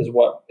is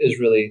what is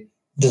really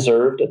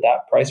deserved at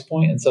that price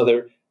point. And so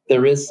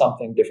there is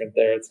something different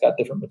there. It's got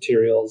different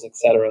materials, et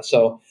cetera.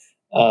 So,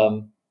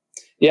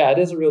 it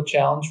is a real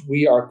challenge.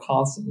 We are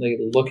constantly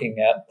looking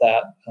at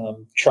that,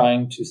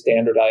 trying to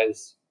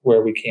standardize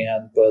where we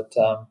can. But,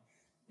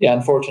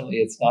 unfortunately,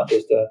 it's not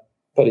just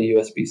put a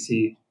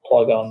USB-C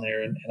plug on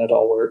there and it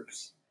all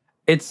works.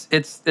 It's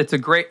a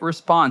great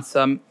response.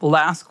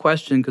 Last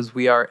question, because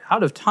we are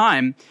out of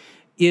time,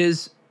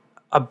 is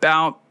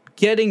about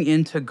getting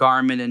into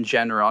Garmin in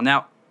general.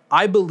 Now,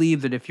 I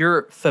believe that if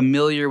you're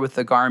familiar with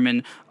the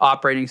Garmin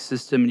operating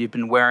system and you've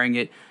been wearing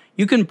it,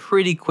 you can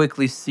pretty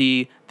quickly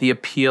see the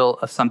appeal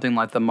of something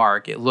like the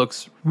Mark. It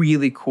looks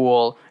really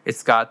cool.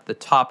 It's got the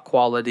top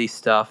quality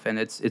stuff, and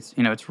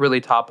it's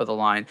really top of the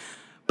line.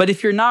 But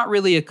if you're not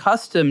really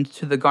accustomed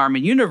to the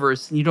Garmin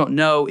universe and you don't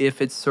know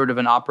if it's sort of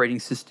an operating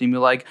system you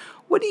like,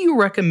 what do you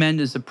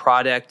recommend as a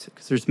product?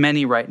 Because there's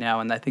many right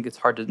now, and I think it's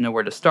hard to know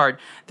where to start,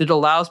 that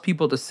allows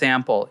people to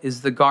sample.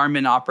 Is the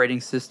Garmin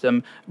operating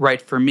system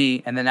right for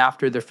me? And then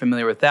after they're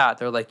familiar with that,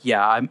 they're like,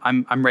 yeah,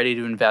 I'm ready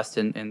to invest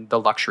in the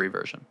luxury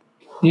version.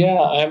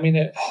 Yeah, I mean,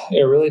 it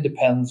really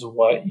depends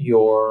what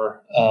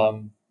your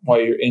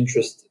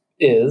interest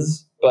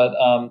is, but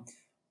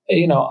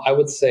I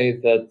would say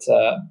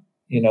that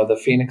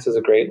the Phoenix is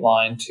a great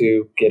line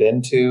to get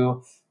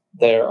into.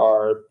 There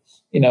are,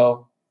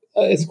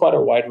 it's quite a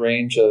wide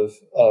range of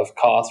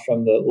costs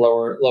from the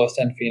lowest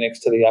end Phoenix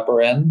to the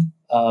upper end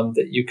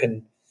that you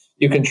can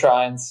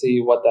try and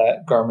see what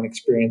that Garmin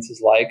experience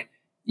is like.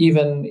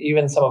 Even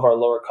some of our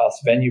lower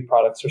cost Venue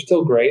products are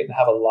still great and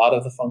have a lot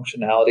of the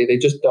functionality.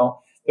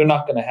 They're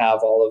not going to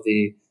have all of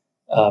the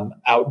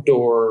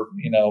outdoor,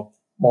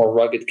 more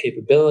rugged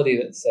capability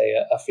that, say,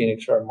 a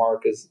Phoenix or a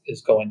Mark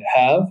is going to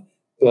have,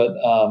 but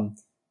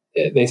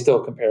they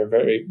still compare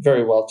very,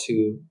 very well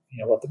to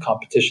what the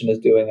competition is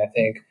doing, I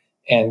think,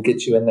 and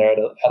get you in there at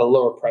a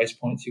lower price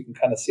point, so you can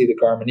kind of see the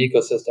Garmin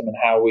ecosystem and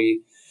how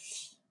we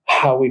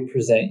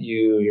present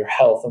you your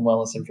health and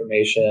wellness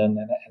information,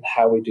 and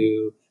how we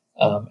do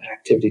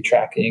activity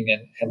tracking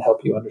and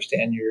help you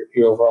understand your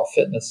overall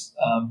fitness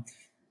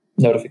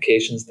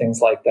notifications,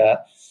 things like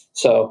that.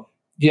 So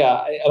yeah,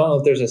 I don't know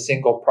if there's a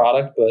single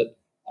product, but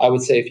I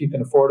would say if you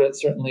can afford it,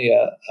 certainly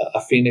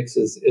a Phoenix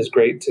is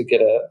great to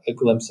get a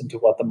glimpse into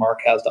what the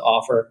Mark has to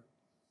offer.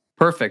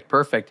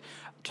 Perfect.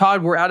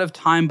 Todd, we're out of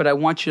time, but I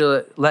want you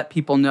to let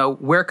people know,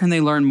 where can they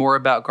learn more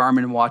about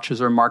Garmin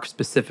watches or Mark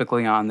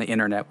specifically on the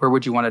internet? Where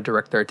would you want to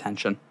direct their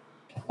attention?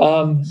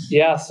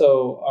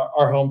 So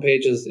our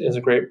homepage is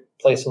a great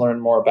place to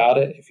learn more about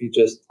it. If you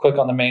just click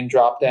on the main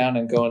drop down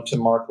and go into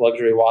Mark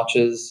Luxury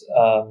Watches,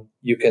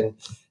 you can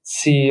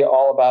see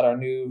all about our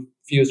new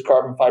fused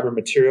carbon fiber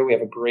material. We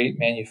have a great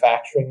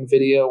manufacturing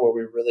video where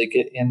we really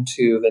get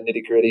into the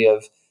nitty gritty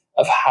of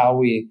how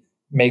we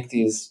make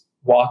these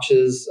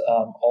watches,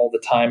 all the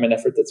time and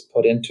effort that's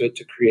put into it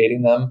to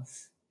creating them.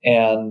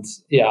 And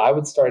yeah, I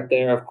would start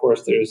there. Of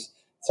course, there's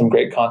some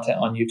great content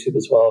on YouTube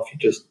as well if you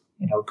just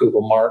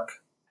Google Mark.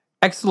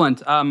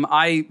 Excellent.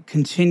 I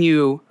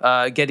continue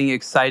getting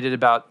excited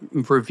about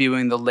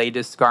reviewing the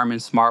latest Garmin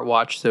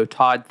smartwatch. So,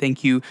 Todd,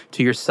 thank you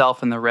to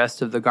yourself and the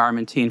rest of the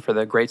Garmin team for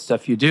the great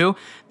stuff you do.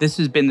 This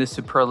has been the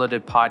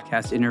Superlative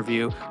Podcast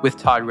interview with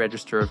Todd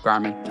Register of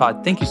Garmin.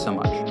 Todd, thank you so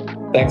much.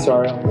 Thanks,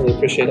 Ariel. Really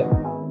appreciate it.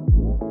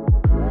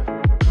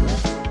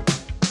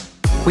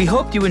 We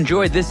hope you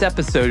enjoyed this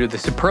episode of the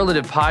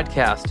Superlative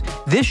Podcast.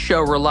 This show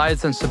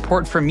relies on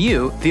support from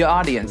you, the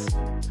audience.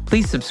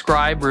 Please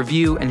subscribe,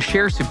 review, and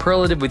share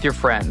Superlative with your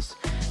friends.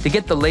 To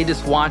get the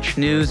latest watch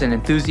news and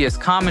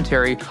enthusiast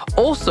commentary,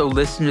 also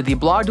listen to the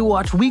Blog to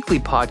Watch Weekly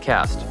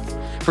podcast.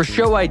 For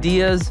show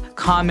ideas,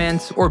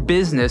 comments, or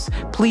business,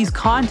 please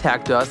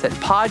contact us at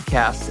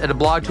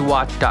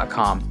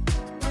podcasts@ablogtowatch.com.